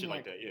I'm shit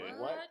like like, that. Yeah.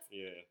 what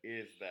Yeah.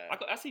 is that? I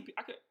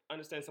could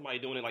understand somebody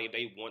doing it like if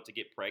they want to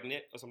get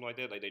pregnant or something like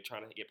that. Like they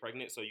trying to get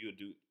pregnant, so you would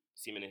do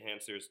semen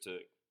enhancers to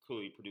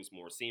clearly produce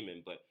more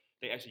semen. But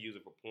they actually use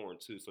it for porn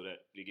too, so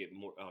that they get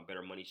more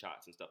better money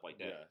shots and stuff like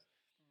that. Yes.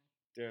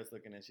 Dara's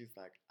looking and she's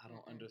like, I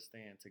don't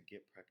understand to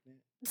get pregnant.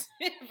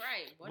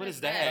 Right. What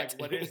is that?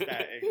 Like, what is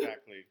that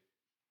exactly?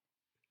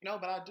 No,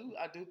 but I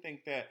do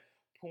think that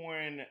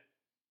porn,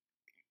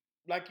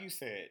 like you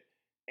said,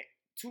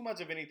 too much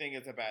of anything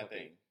is a bad Okay.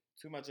 thing.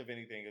 Too much of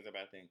anything is a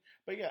bad thing.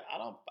 But yeah, I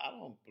don't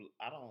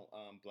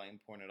blame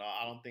porn at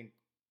all.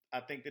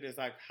 I think that it's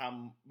like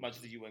how much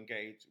do you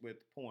engage with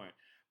porn.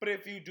 But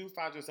if you do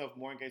find yourself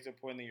more engaged with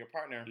porn than your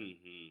partner,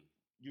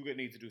 you would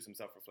need to do some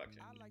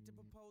self-reflection. I'd like to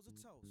propose a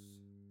toast.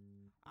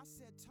 I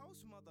said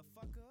toast,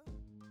 motherfucker.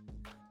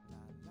 La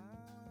la la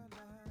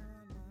la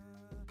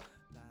la la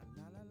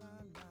la la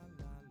la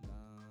la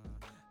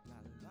la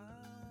la.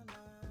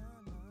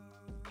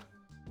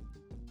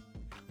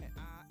 And I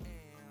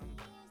am.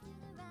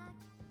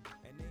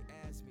 And they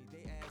ask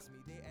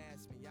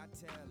me, I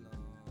tell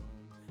them.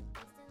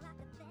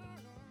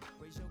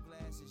 Raise your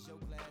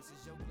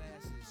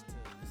glasses to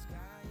the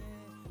sky.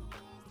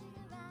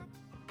 Yeah.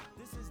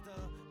 This is the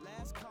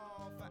last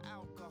call for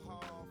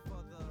alcohol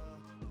for the.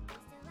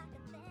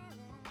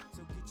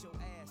 So get your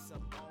ass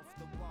up off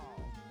the wall.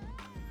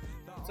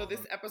 So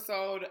this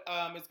episode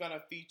is going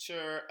to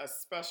feature a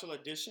special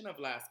edition of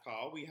Last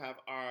Call. We have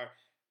our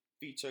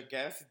featured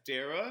guest,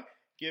 Dara,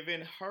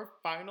 giving her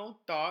final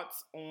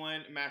thoughts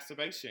on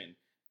masturbation.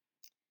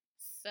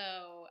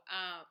 So,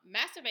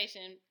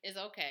 masturbation is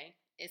okay.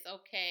 It's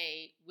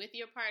okay with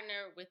your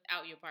partner,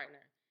 without your partner.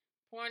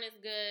 Porn is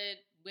good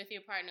with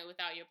your partner,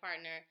 without your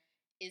partner.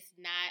 It's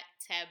not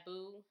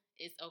taboo.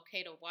 It's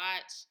okay to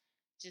watch.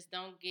 Just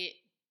don't get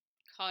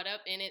caught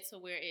up in it to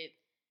where it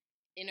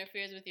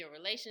interferes with your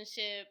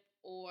relationship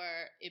or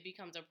it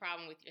becomes a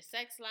problem with your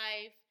sex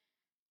life.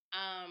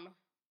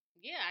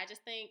 Yeah, I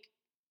just think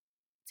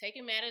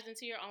taking matters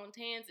into your own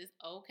hands is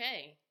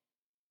okay.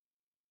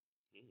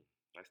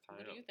 Nice tie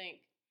What up. do you think?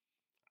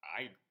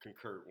 I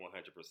concur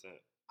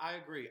 100%. I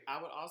agree.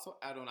 I would also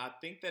add on, I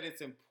think that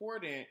it's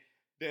important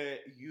that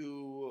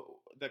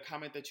the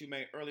comment that you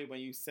made earlier when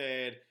you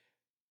said,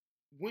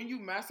 when you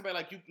masturbate,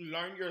 like you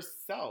learn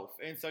yourself.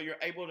 And so you're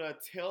able to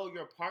tell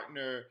your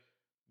partner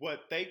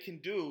what they can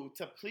do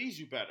to please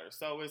you better.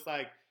 So it's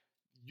like,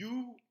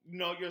 you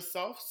know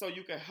yourself so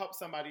you can help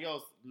somebody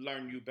else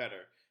learn you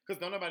better. Because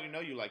don't nobody know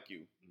you like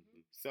you.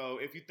 So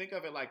if you think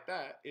of it like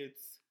that,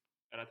 it's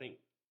And I think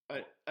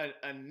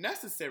a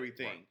necessary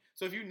thing. Right.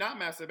 So if you're not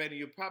masturbating,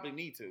 you probably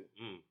need to.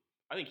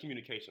 I think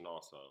communication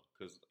also,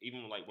 because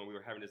even like when we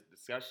were having this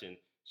discussion,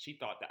 she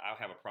thought that I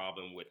have a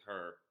problem with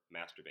her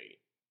masturbating.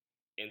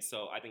 And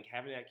so I think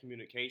having that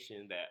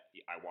communication that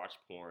I watch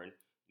porn,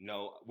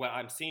 no, what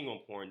I'm seeing on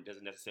porn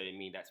doesn't necessarily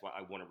mean that's what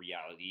I want in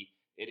reality.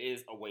 It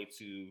is a way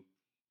to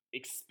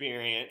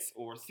experience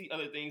or see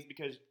other things,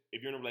 because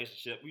if you're in a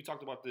relationship, we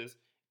talked about this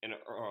in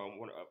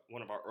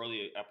one of our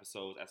earlier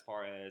episodes as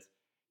far as,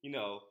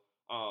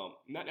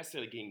 not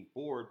necessarily getting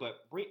bored, but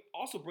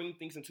bringing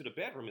things into the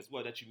bedroom as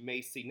well that you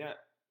may see not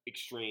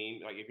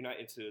extreme. Like if you're not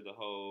into the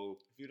whole,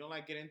 If you don't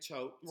like getting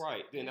choked,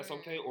 right, then that's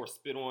okay. Or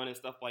spit on and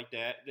stuff like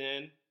that.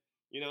 Then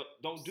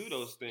don't do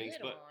those things.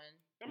 Spit But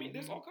on. I mean,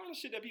 there's all kinds of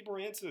shit that people are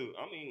into.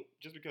 I mean,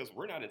 just because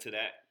we're not into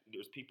that,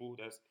 there's people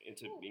that's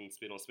into being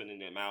spit on, spitting in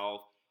their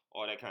mouth,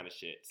 all that kind of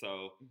shit.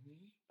 So,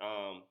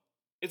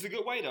 it's a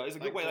good way though. It's a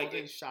good way.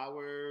 golden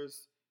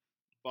showers,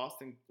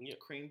 Boston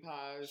cream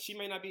pies. She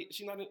may not be.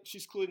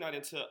 She's clearly not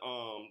into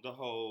the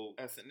whole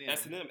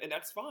S&M, and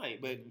that's fine.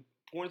 But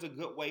porn is a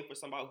good way for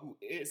somebody who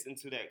is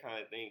into that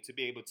kind of thing to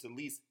be able to at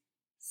least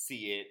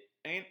see it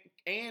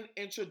and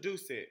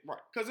introduce it, right?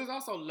 Because there's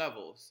also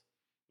levels.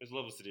 There's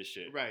levels to this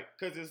shit, right?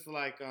 Because it's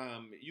like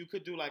you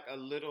could do like a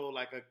little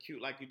like a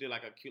cute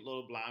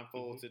little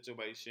blindfold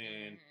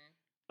situation,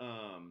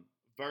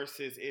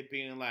 versus it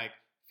being like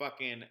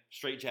fucking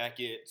straight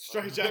jacket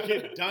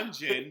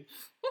dungeon.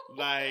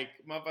 Like,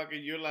 motherfucker,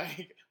 you're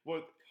like,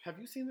 well, have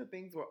you seen the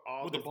things where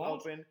all with that's the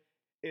balls? open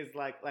is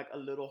like a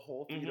little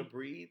hole for you to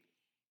breathe?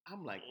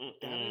 I'm like,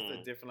 that is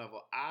a different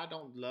level. I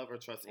don't love or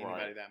trust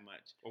anybody that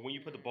much. Or when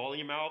you put the ball in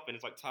your mouth and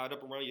it's like tied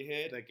up around your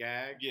head. The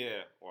gag.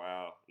 Yeah.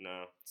 Wow.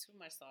 No. Too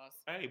much sauce.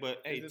 Hey,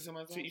 but hey, Is this too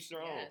much to sauce? each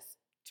their own. Yes.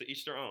 To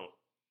each their own.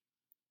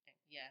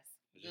 Yes.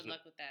 Just Good not-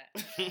 luck with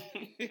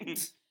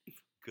that.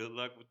 Good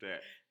luck with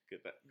that.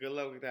 Good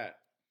luck with that.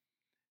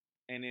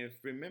 And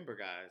remember,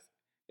 guys,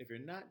 if you're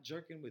not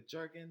jerking with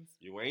jerkins,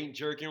 You ain't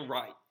jerking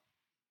right.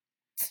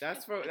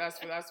 that's for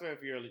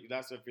if you're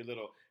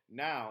little.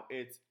 Now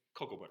it's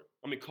Cocoa butter.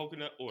 I mean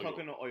coconut oil.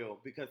 coconut oil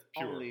because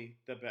Pure. only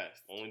the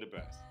best. Only the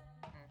best.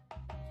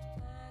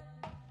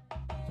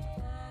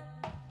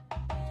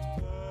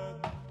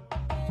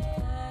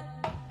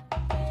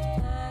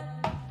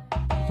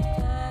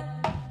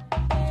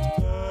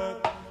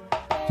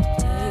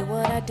 Tell you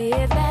what I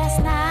did last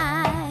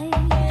night.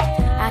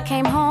 I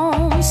came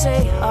home,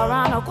 say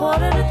around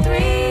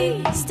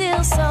 2:45,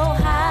 still so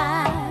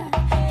high,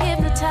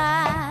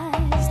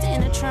 hypnotized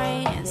in a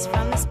trance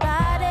from this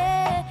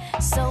body,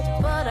 so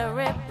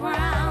buttery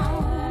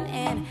brown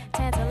and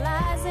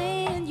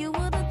tantalizing. You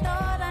would have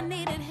thought I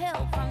needed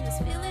help from this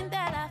feeling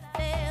that I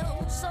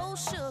felt. So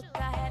shook,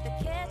 I had to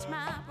catch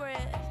my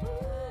breath.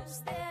 Oops,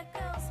 there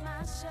goes my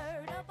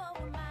shirt up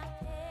over my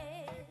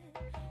head.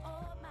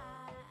 Oh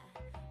my.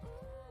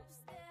 Oops,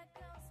 there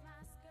goes my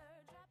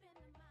skirt dropping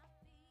to my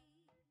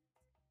feet.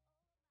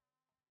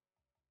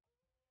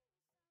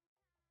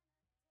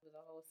 It was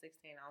a whole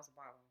 16-ounce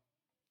bottle.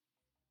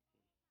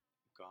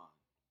 Gone.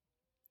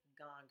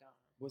 Gone.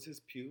 Was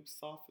his pubes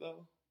soft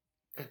though?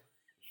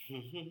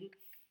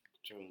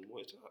 June,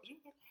 why is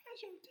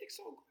your dick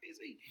so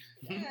crazy?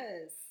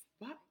 Yes.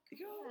 What?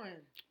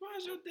 Why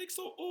is your dick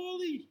so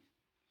oily?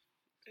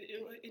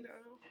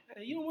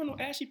 You don't want no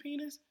ashy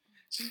penis?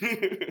 Not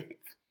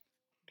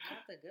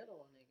the good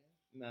old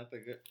nigga. Not the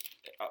good.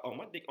 Oh,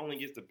 my dick only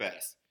gets the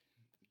best.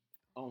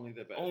 Only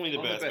the best. Only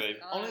the best, baby.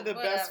 Only the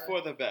best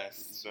for the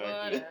best.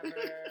 Exactly.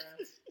 Whatever.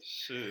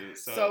 Shit.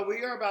 So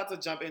we are about to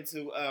jump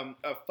into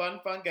a fun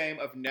game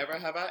of Never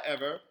Have I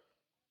Ever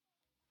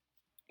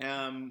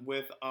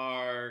with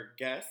our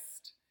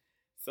guest.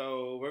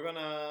 So we're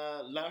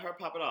gonna let her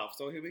pop it off.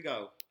 So here we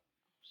go.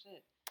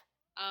 Shit.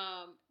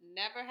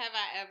 Never have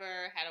I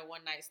ever had a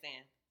one-night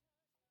stand.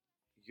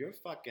 You're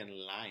fucking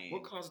lying.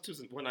 What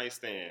constitutes a one night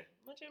stand?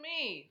 What you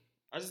mean?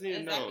 I just need to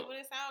Exactly know. what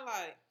it sound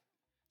like.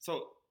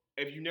 So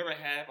if you never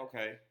have,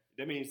 okay,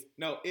 that means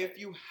No, if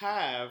you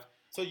have,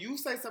 so you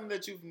say something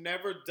that you've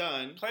never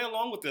done. play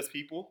along with this,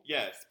 people.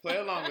 Yes, play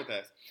along with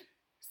us.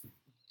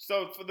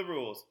 So for the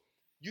rules,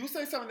 you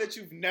say something that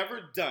you've never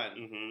done.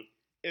 Mm-hmm.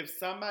 If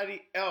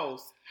somebody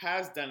else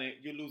has done it,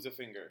 you lose a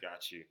finger.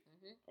 Got you.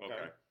 Mm-hmm.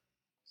 Okay.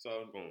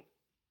 So Boom.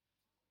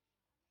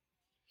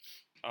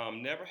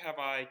 Never have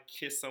I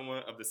kissed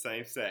someone of the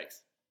same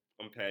sex.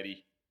 I'm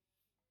Patty.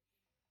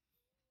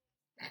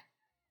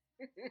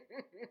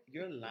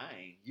 you're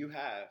lying. You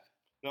have.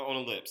 Not on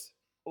the lips.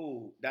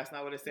 Oh, that's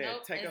not what it said.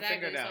 Nope, take exactly. a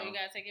finger down. So you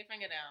gotta take your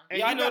finger down. And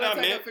Yeah, you I know gotta what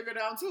I take meant. a finger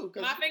down too.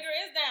 'Cause My finger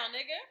is down,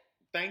 nigga.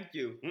 Thank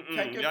you. Mm-mm.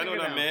 Take your Y'all know finger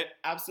what I down. meant.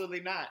 Absolutely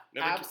not.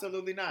 Never ki-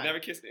 Absolutely not. Never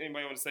kissed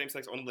anybody on the same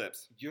sex on the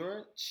lips.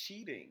 You're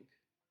cheating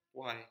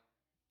Why?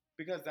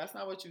 because that's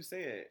not what you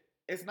said.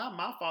 It's not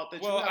my fault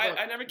that Well, you have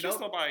I never kissed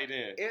Nope. nobody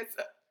then. It's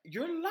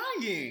you're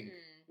lying.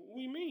 Mhm. What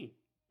do you mean?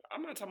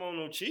 I'm not talking about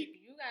no cheek.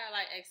 You gotta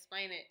like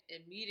explain it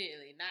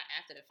immediately, not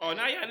after the fact. Oh,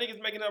 now y'all niggas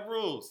making up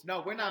rules.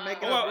 No, we're not No.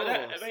 making Well,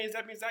 up rules.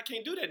 that means I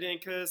can't do that then,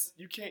 because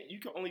you can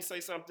only say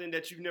something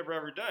that you've never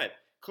ever done.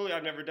 Clearly,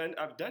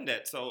 I've done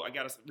that, so I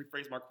gotta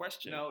rephrase my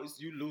question. No, it's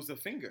you lose a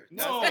finger.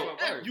 No, That's how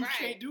it works. you Right.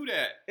 can't do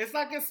that. It's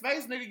like in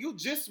space, nigga. You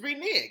just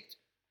reneged.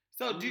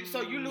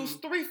 So you lose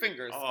 3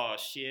 fingers. Oh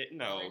shit,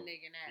 no. One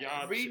nigga in that Y'all,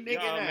 ass. Reneging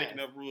y'all ass. making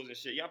up rules and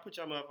shit. Y'all put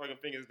your motherfucking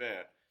fingers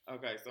down.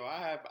 Okay, so I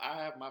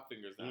have my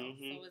fingers down,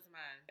 Mhm. So is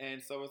mine.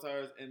 and so is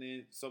hers, and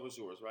then so is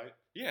yours, right?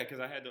 Yeah, because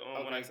I had the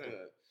when I Okay, said.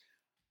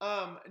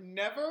 good.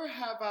 Never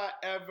have I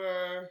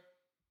ever.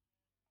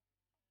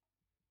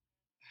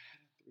 I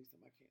had a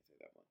threesome. I can't say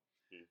that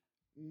one.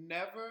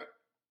 Never.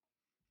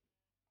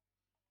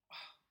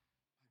 Oh,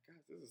 my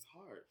God, this is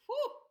hard.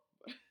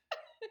 Whew.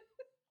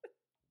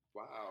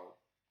 Wow,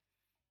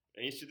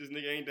 Ain't shit this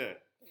nigga ain't done.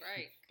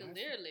 Right.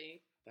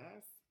 Clearly.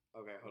 that's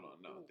okay. Hold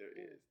on, no, there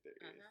is.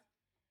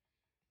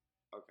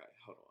 Okay,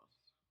 hold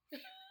on.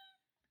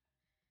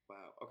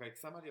 Wow. Okay,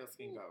 somebody else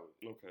can go.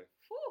 Okay.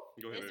 Whew.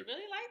 Go ahead, It's baby.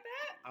 really like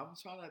that? I'm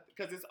trying to,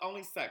 because it's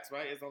only sex,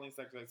 right? It's only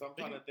sex, right? So I'm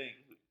trying to think.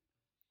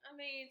 I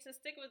mean, to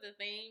stick with the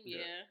theme,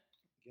 Yeah.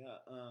 yeah.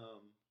 Yeah.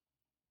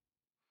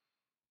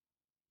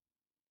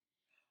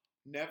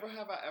 Never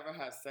have I ever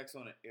had sex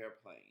on an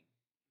airplane.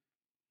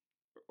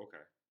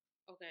 Okay.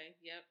 Okay,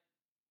 yep.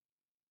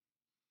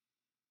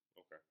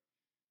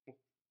 Okay.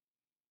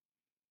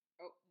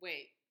 Oh,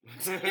 wait.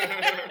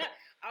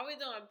 Are we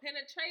doing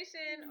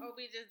penetration or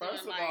we just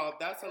First doing of like all,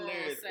 that's oral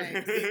hilarious sex?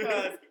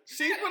 because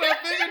she put her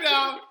finger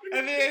down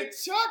and then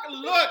Chuck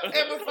looked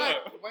and was like,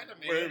 "Wait a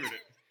minute! Wait a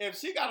minute. If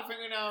she got a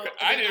finger down,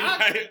 I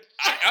then didn't.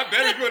 I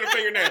better put a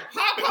finger down.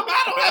 How come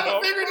I don't have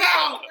a finger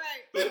down?"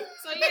 Right.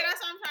 So yeah,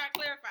 that's what I'm trying to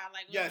clarify.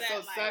 Like, was Yeah, that so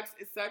like,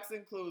 sex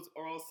includes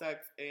oral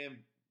sex and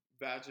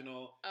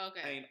vaginal,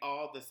 Okay. and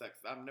all the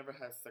sex. I've never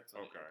had sex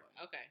on Okay.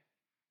 anybody. Okay.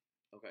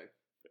 Okay.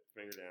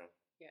 Finger down.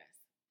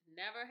 Yes.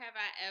 Never have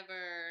I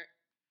ever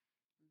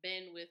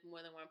been with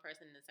more than one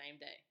person in the same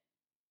day.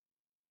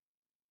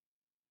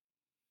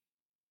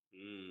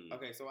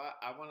 Okay, so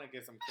I want to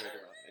get some clarity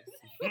on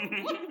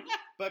this.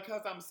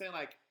 Because I'm saying,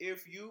 like,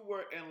 if you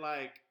were in,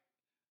 like,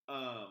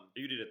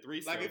 You did a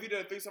threesome. like, if you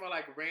did a threesome,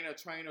 like, ran a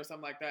train or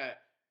something like that,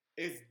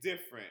 it's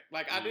different.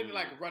 Like, I didn't,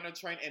 like, run a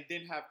train and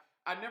then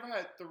I never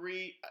had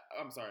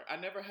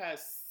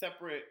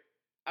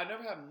I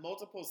never had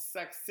multiple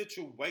sex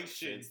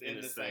situations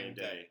in the same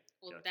day.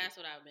 Well, Gotcha. that's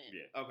what I meant.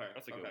 Yeah. Okay.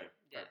 That's a good one.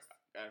 Yes.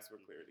 Ask for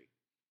clarity.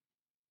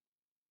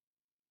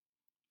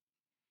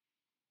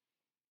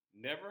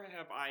 Never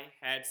have I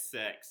had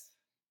sex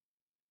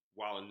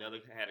while another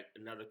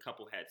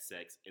couple had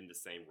sex in the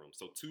same room.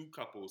 So two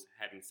couples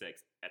having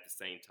sex at the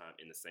same time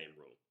in the same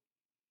room.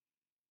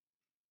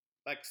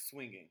 Like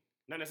swinging.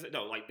 Not necessarily.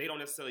 No, like they don't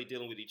necessarily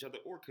dealing with each other,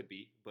 or could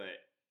be,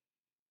 but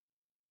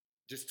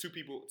just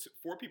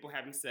four people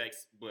having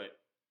sex, but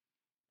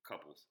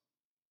couples.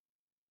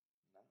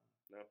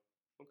 No.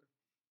 Okay.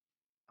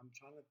 I'm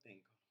trying to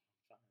think.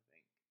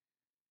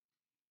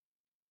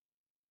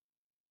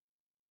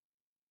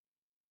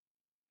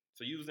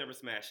 So you was never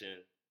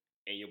smashing,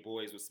 and your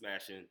boys was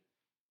smashing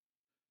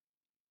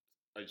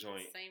a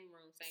joint. Same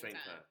room, same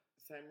time.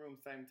 Same room,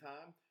 same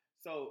time.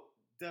 So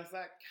does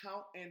that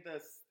count in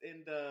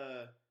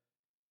the?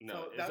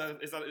 No, so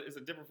it's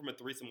a different from a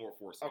threesome or a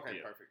foursome. Okay,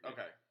 yeah. perfect. Yeah.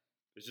 Okay.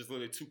 It's just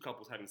literally two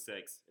couples having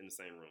sex in the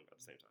same room at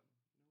the same time.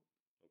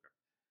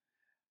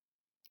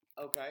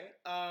 Okay.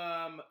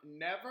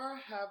 Never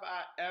have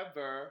I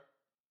ever.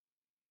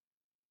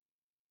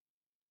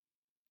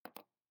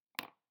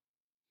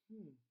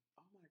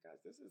 Oh my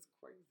gosh, this is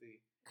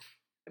crazy.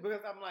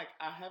 Because I'm like,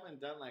 I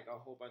haven't done like a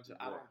whole bunch of.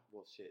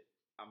 Shit.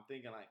 I'm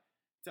thinking like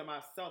to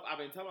myself. I've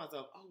been telling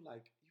myself, oh,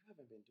 like you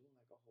haven't been doing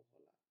like a whole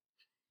lot.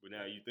 But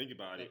now you think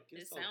about it.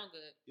 It sounds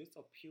good. You're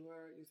so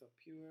pure. You're so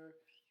pure.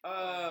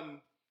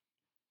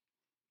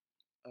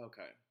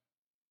 Okay.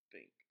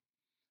 Think.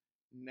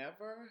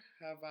 Never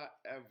have I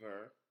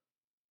ever.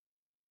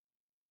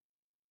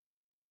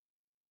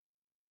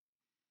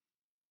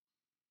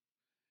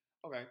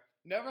 Okay.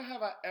 Never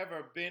have I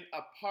ever been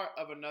a part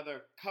of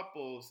another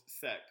couple's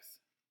sex.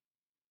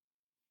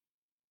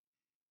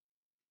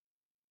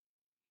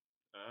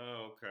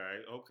 Oh,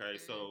 okay.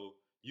 So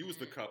you was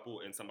the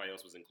couple and somebody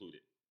else was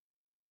included.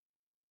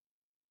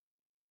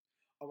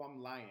 Oh,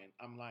 I'm lying.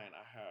 I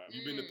have.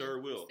 You've been the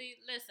third wheel. See,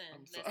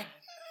 listen. Shit.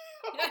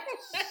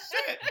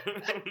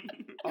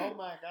 Oh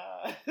my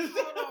God.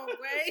 Hold on,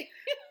 wait.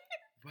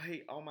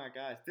 Wait, oh my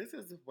gosh. This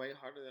is way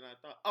harder than I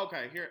thought.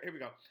 Okay, here we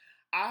go.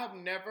 I have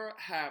never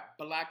had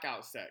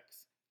blackout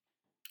sex.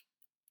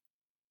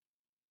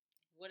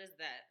 What is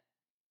that?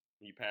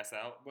 You pass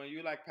out? When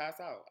you like pass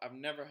out. I've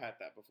never had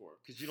that before.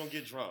 Because you don't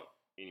get drunk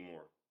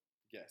anymore.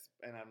 Yes,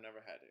 and I've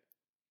never had it.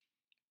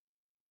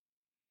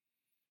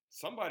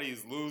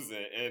 Somebody's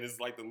losing, and it's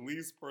like the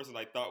least person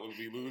I thought would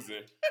be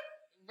losing.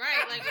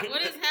 Right, like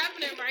what is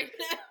happening right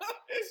now?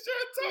 It's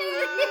your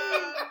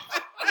turn.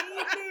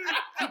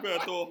 You better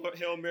throw a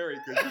Hail Mary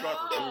because you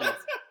about to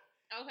lose.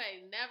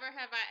 Okay, never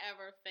have I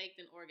ever faked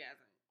an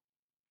orgasm.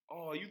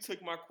 Oh, you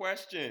took my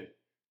question.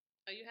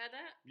 Oh, you had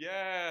that?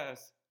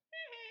 Yes.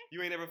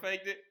 You ain't ever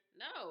faked it?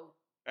 No.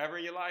 Ever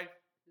in your life?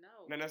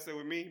 No. Not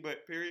necessarily with me,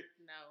 but period?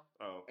 No.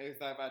 Oh. It's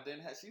like if I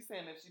didn't have, she's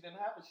saying if she didn't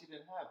have it, she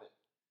didn't have it.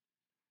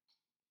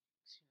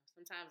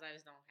 Sometimes I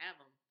just don't have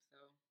them, so.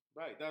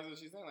 Right, that's what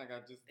she's saying. Like,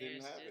 I just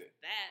didn't have it.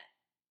 That.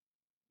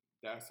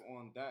 That's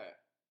on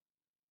that.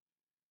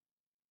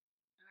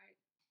 All right,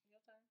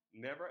 your turn.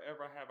 Never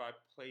ever have I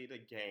played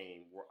a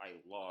game where I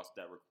lost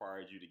that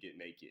required you to get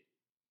naked.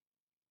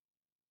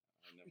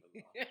 I never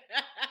lost.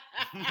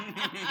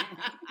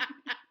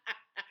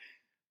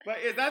 But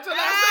is that your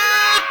last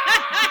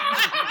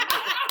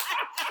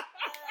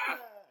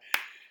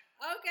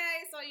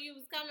Okay, so you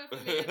was coming for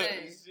me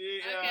today.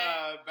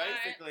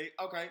 Basically.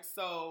 Right. Okay,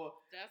 so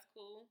that's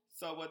cool.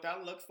 So what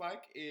that looks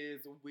like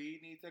is we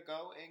need to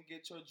go and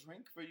get your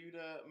drink for you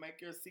to make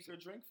your secret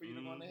drink for you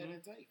to go ahead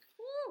and take.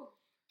 Woo.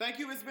 Thank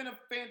you. It's been a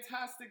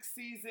fantastic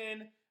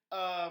season.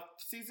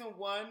 Season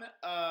 1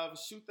 of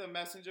Shoot the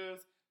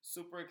Messengers.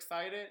 Super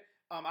excited.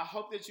 I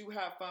hope that you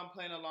have fun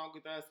playing along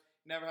with us.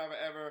 Never have I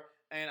ever.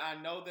 And I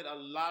know that a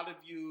lot of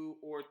you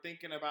are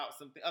thinking about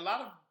something. A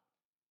lot of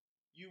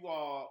you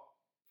all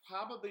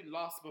probably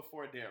lost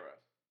before Dara.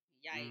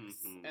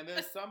 Yikes. Mm-hmm. And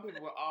there's some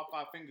people with all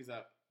 5 fingers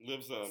up.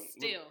 Live some.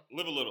 Still.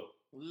 Live a little.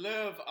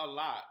 Live a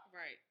lot.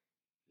 Right.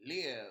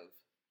 Live.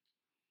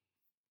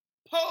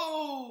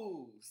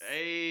 Pose.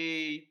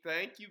 Hey,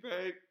 thank you,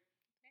 babe.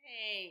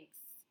 Thanks.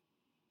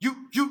 You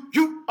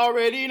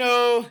already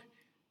know.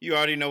 You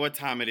already know what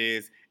time it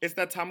is. It's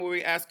that time where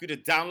we ask you to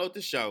download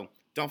the show.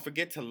 Don't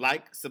forget to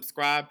like,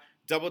 subscribe,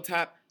 double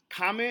tap,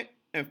 comment,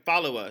 and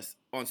follow us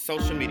on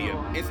social media.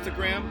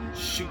 Instagram,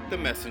 Shoot the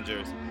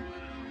Messengers.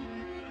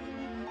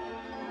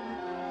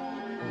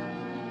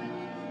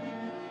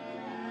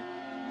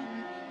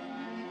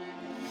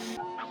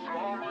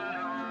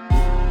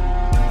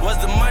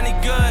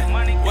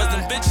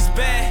 bitches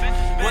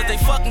bad? Was they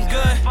fucking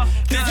good?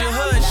 Did your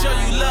hood show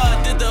you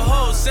love? Did the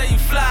hoes say you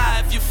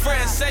fly? If your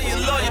friends say you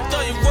loyal,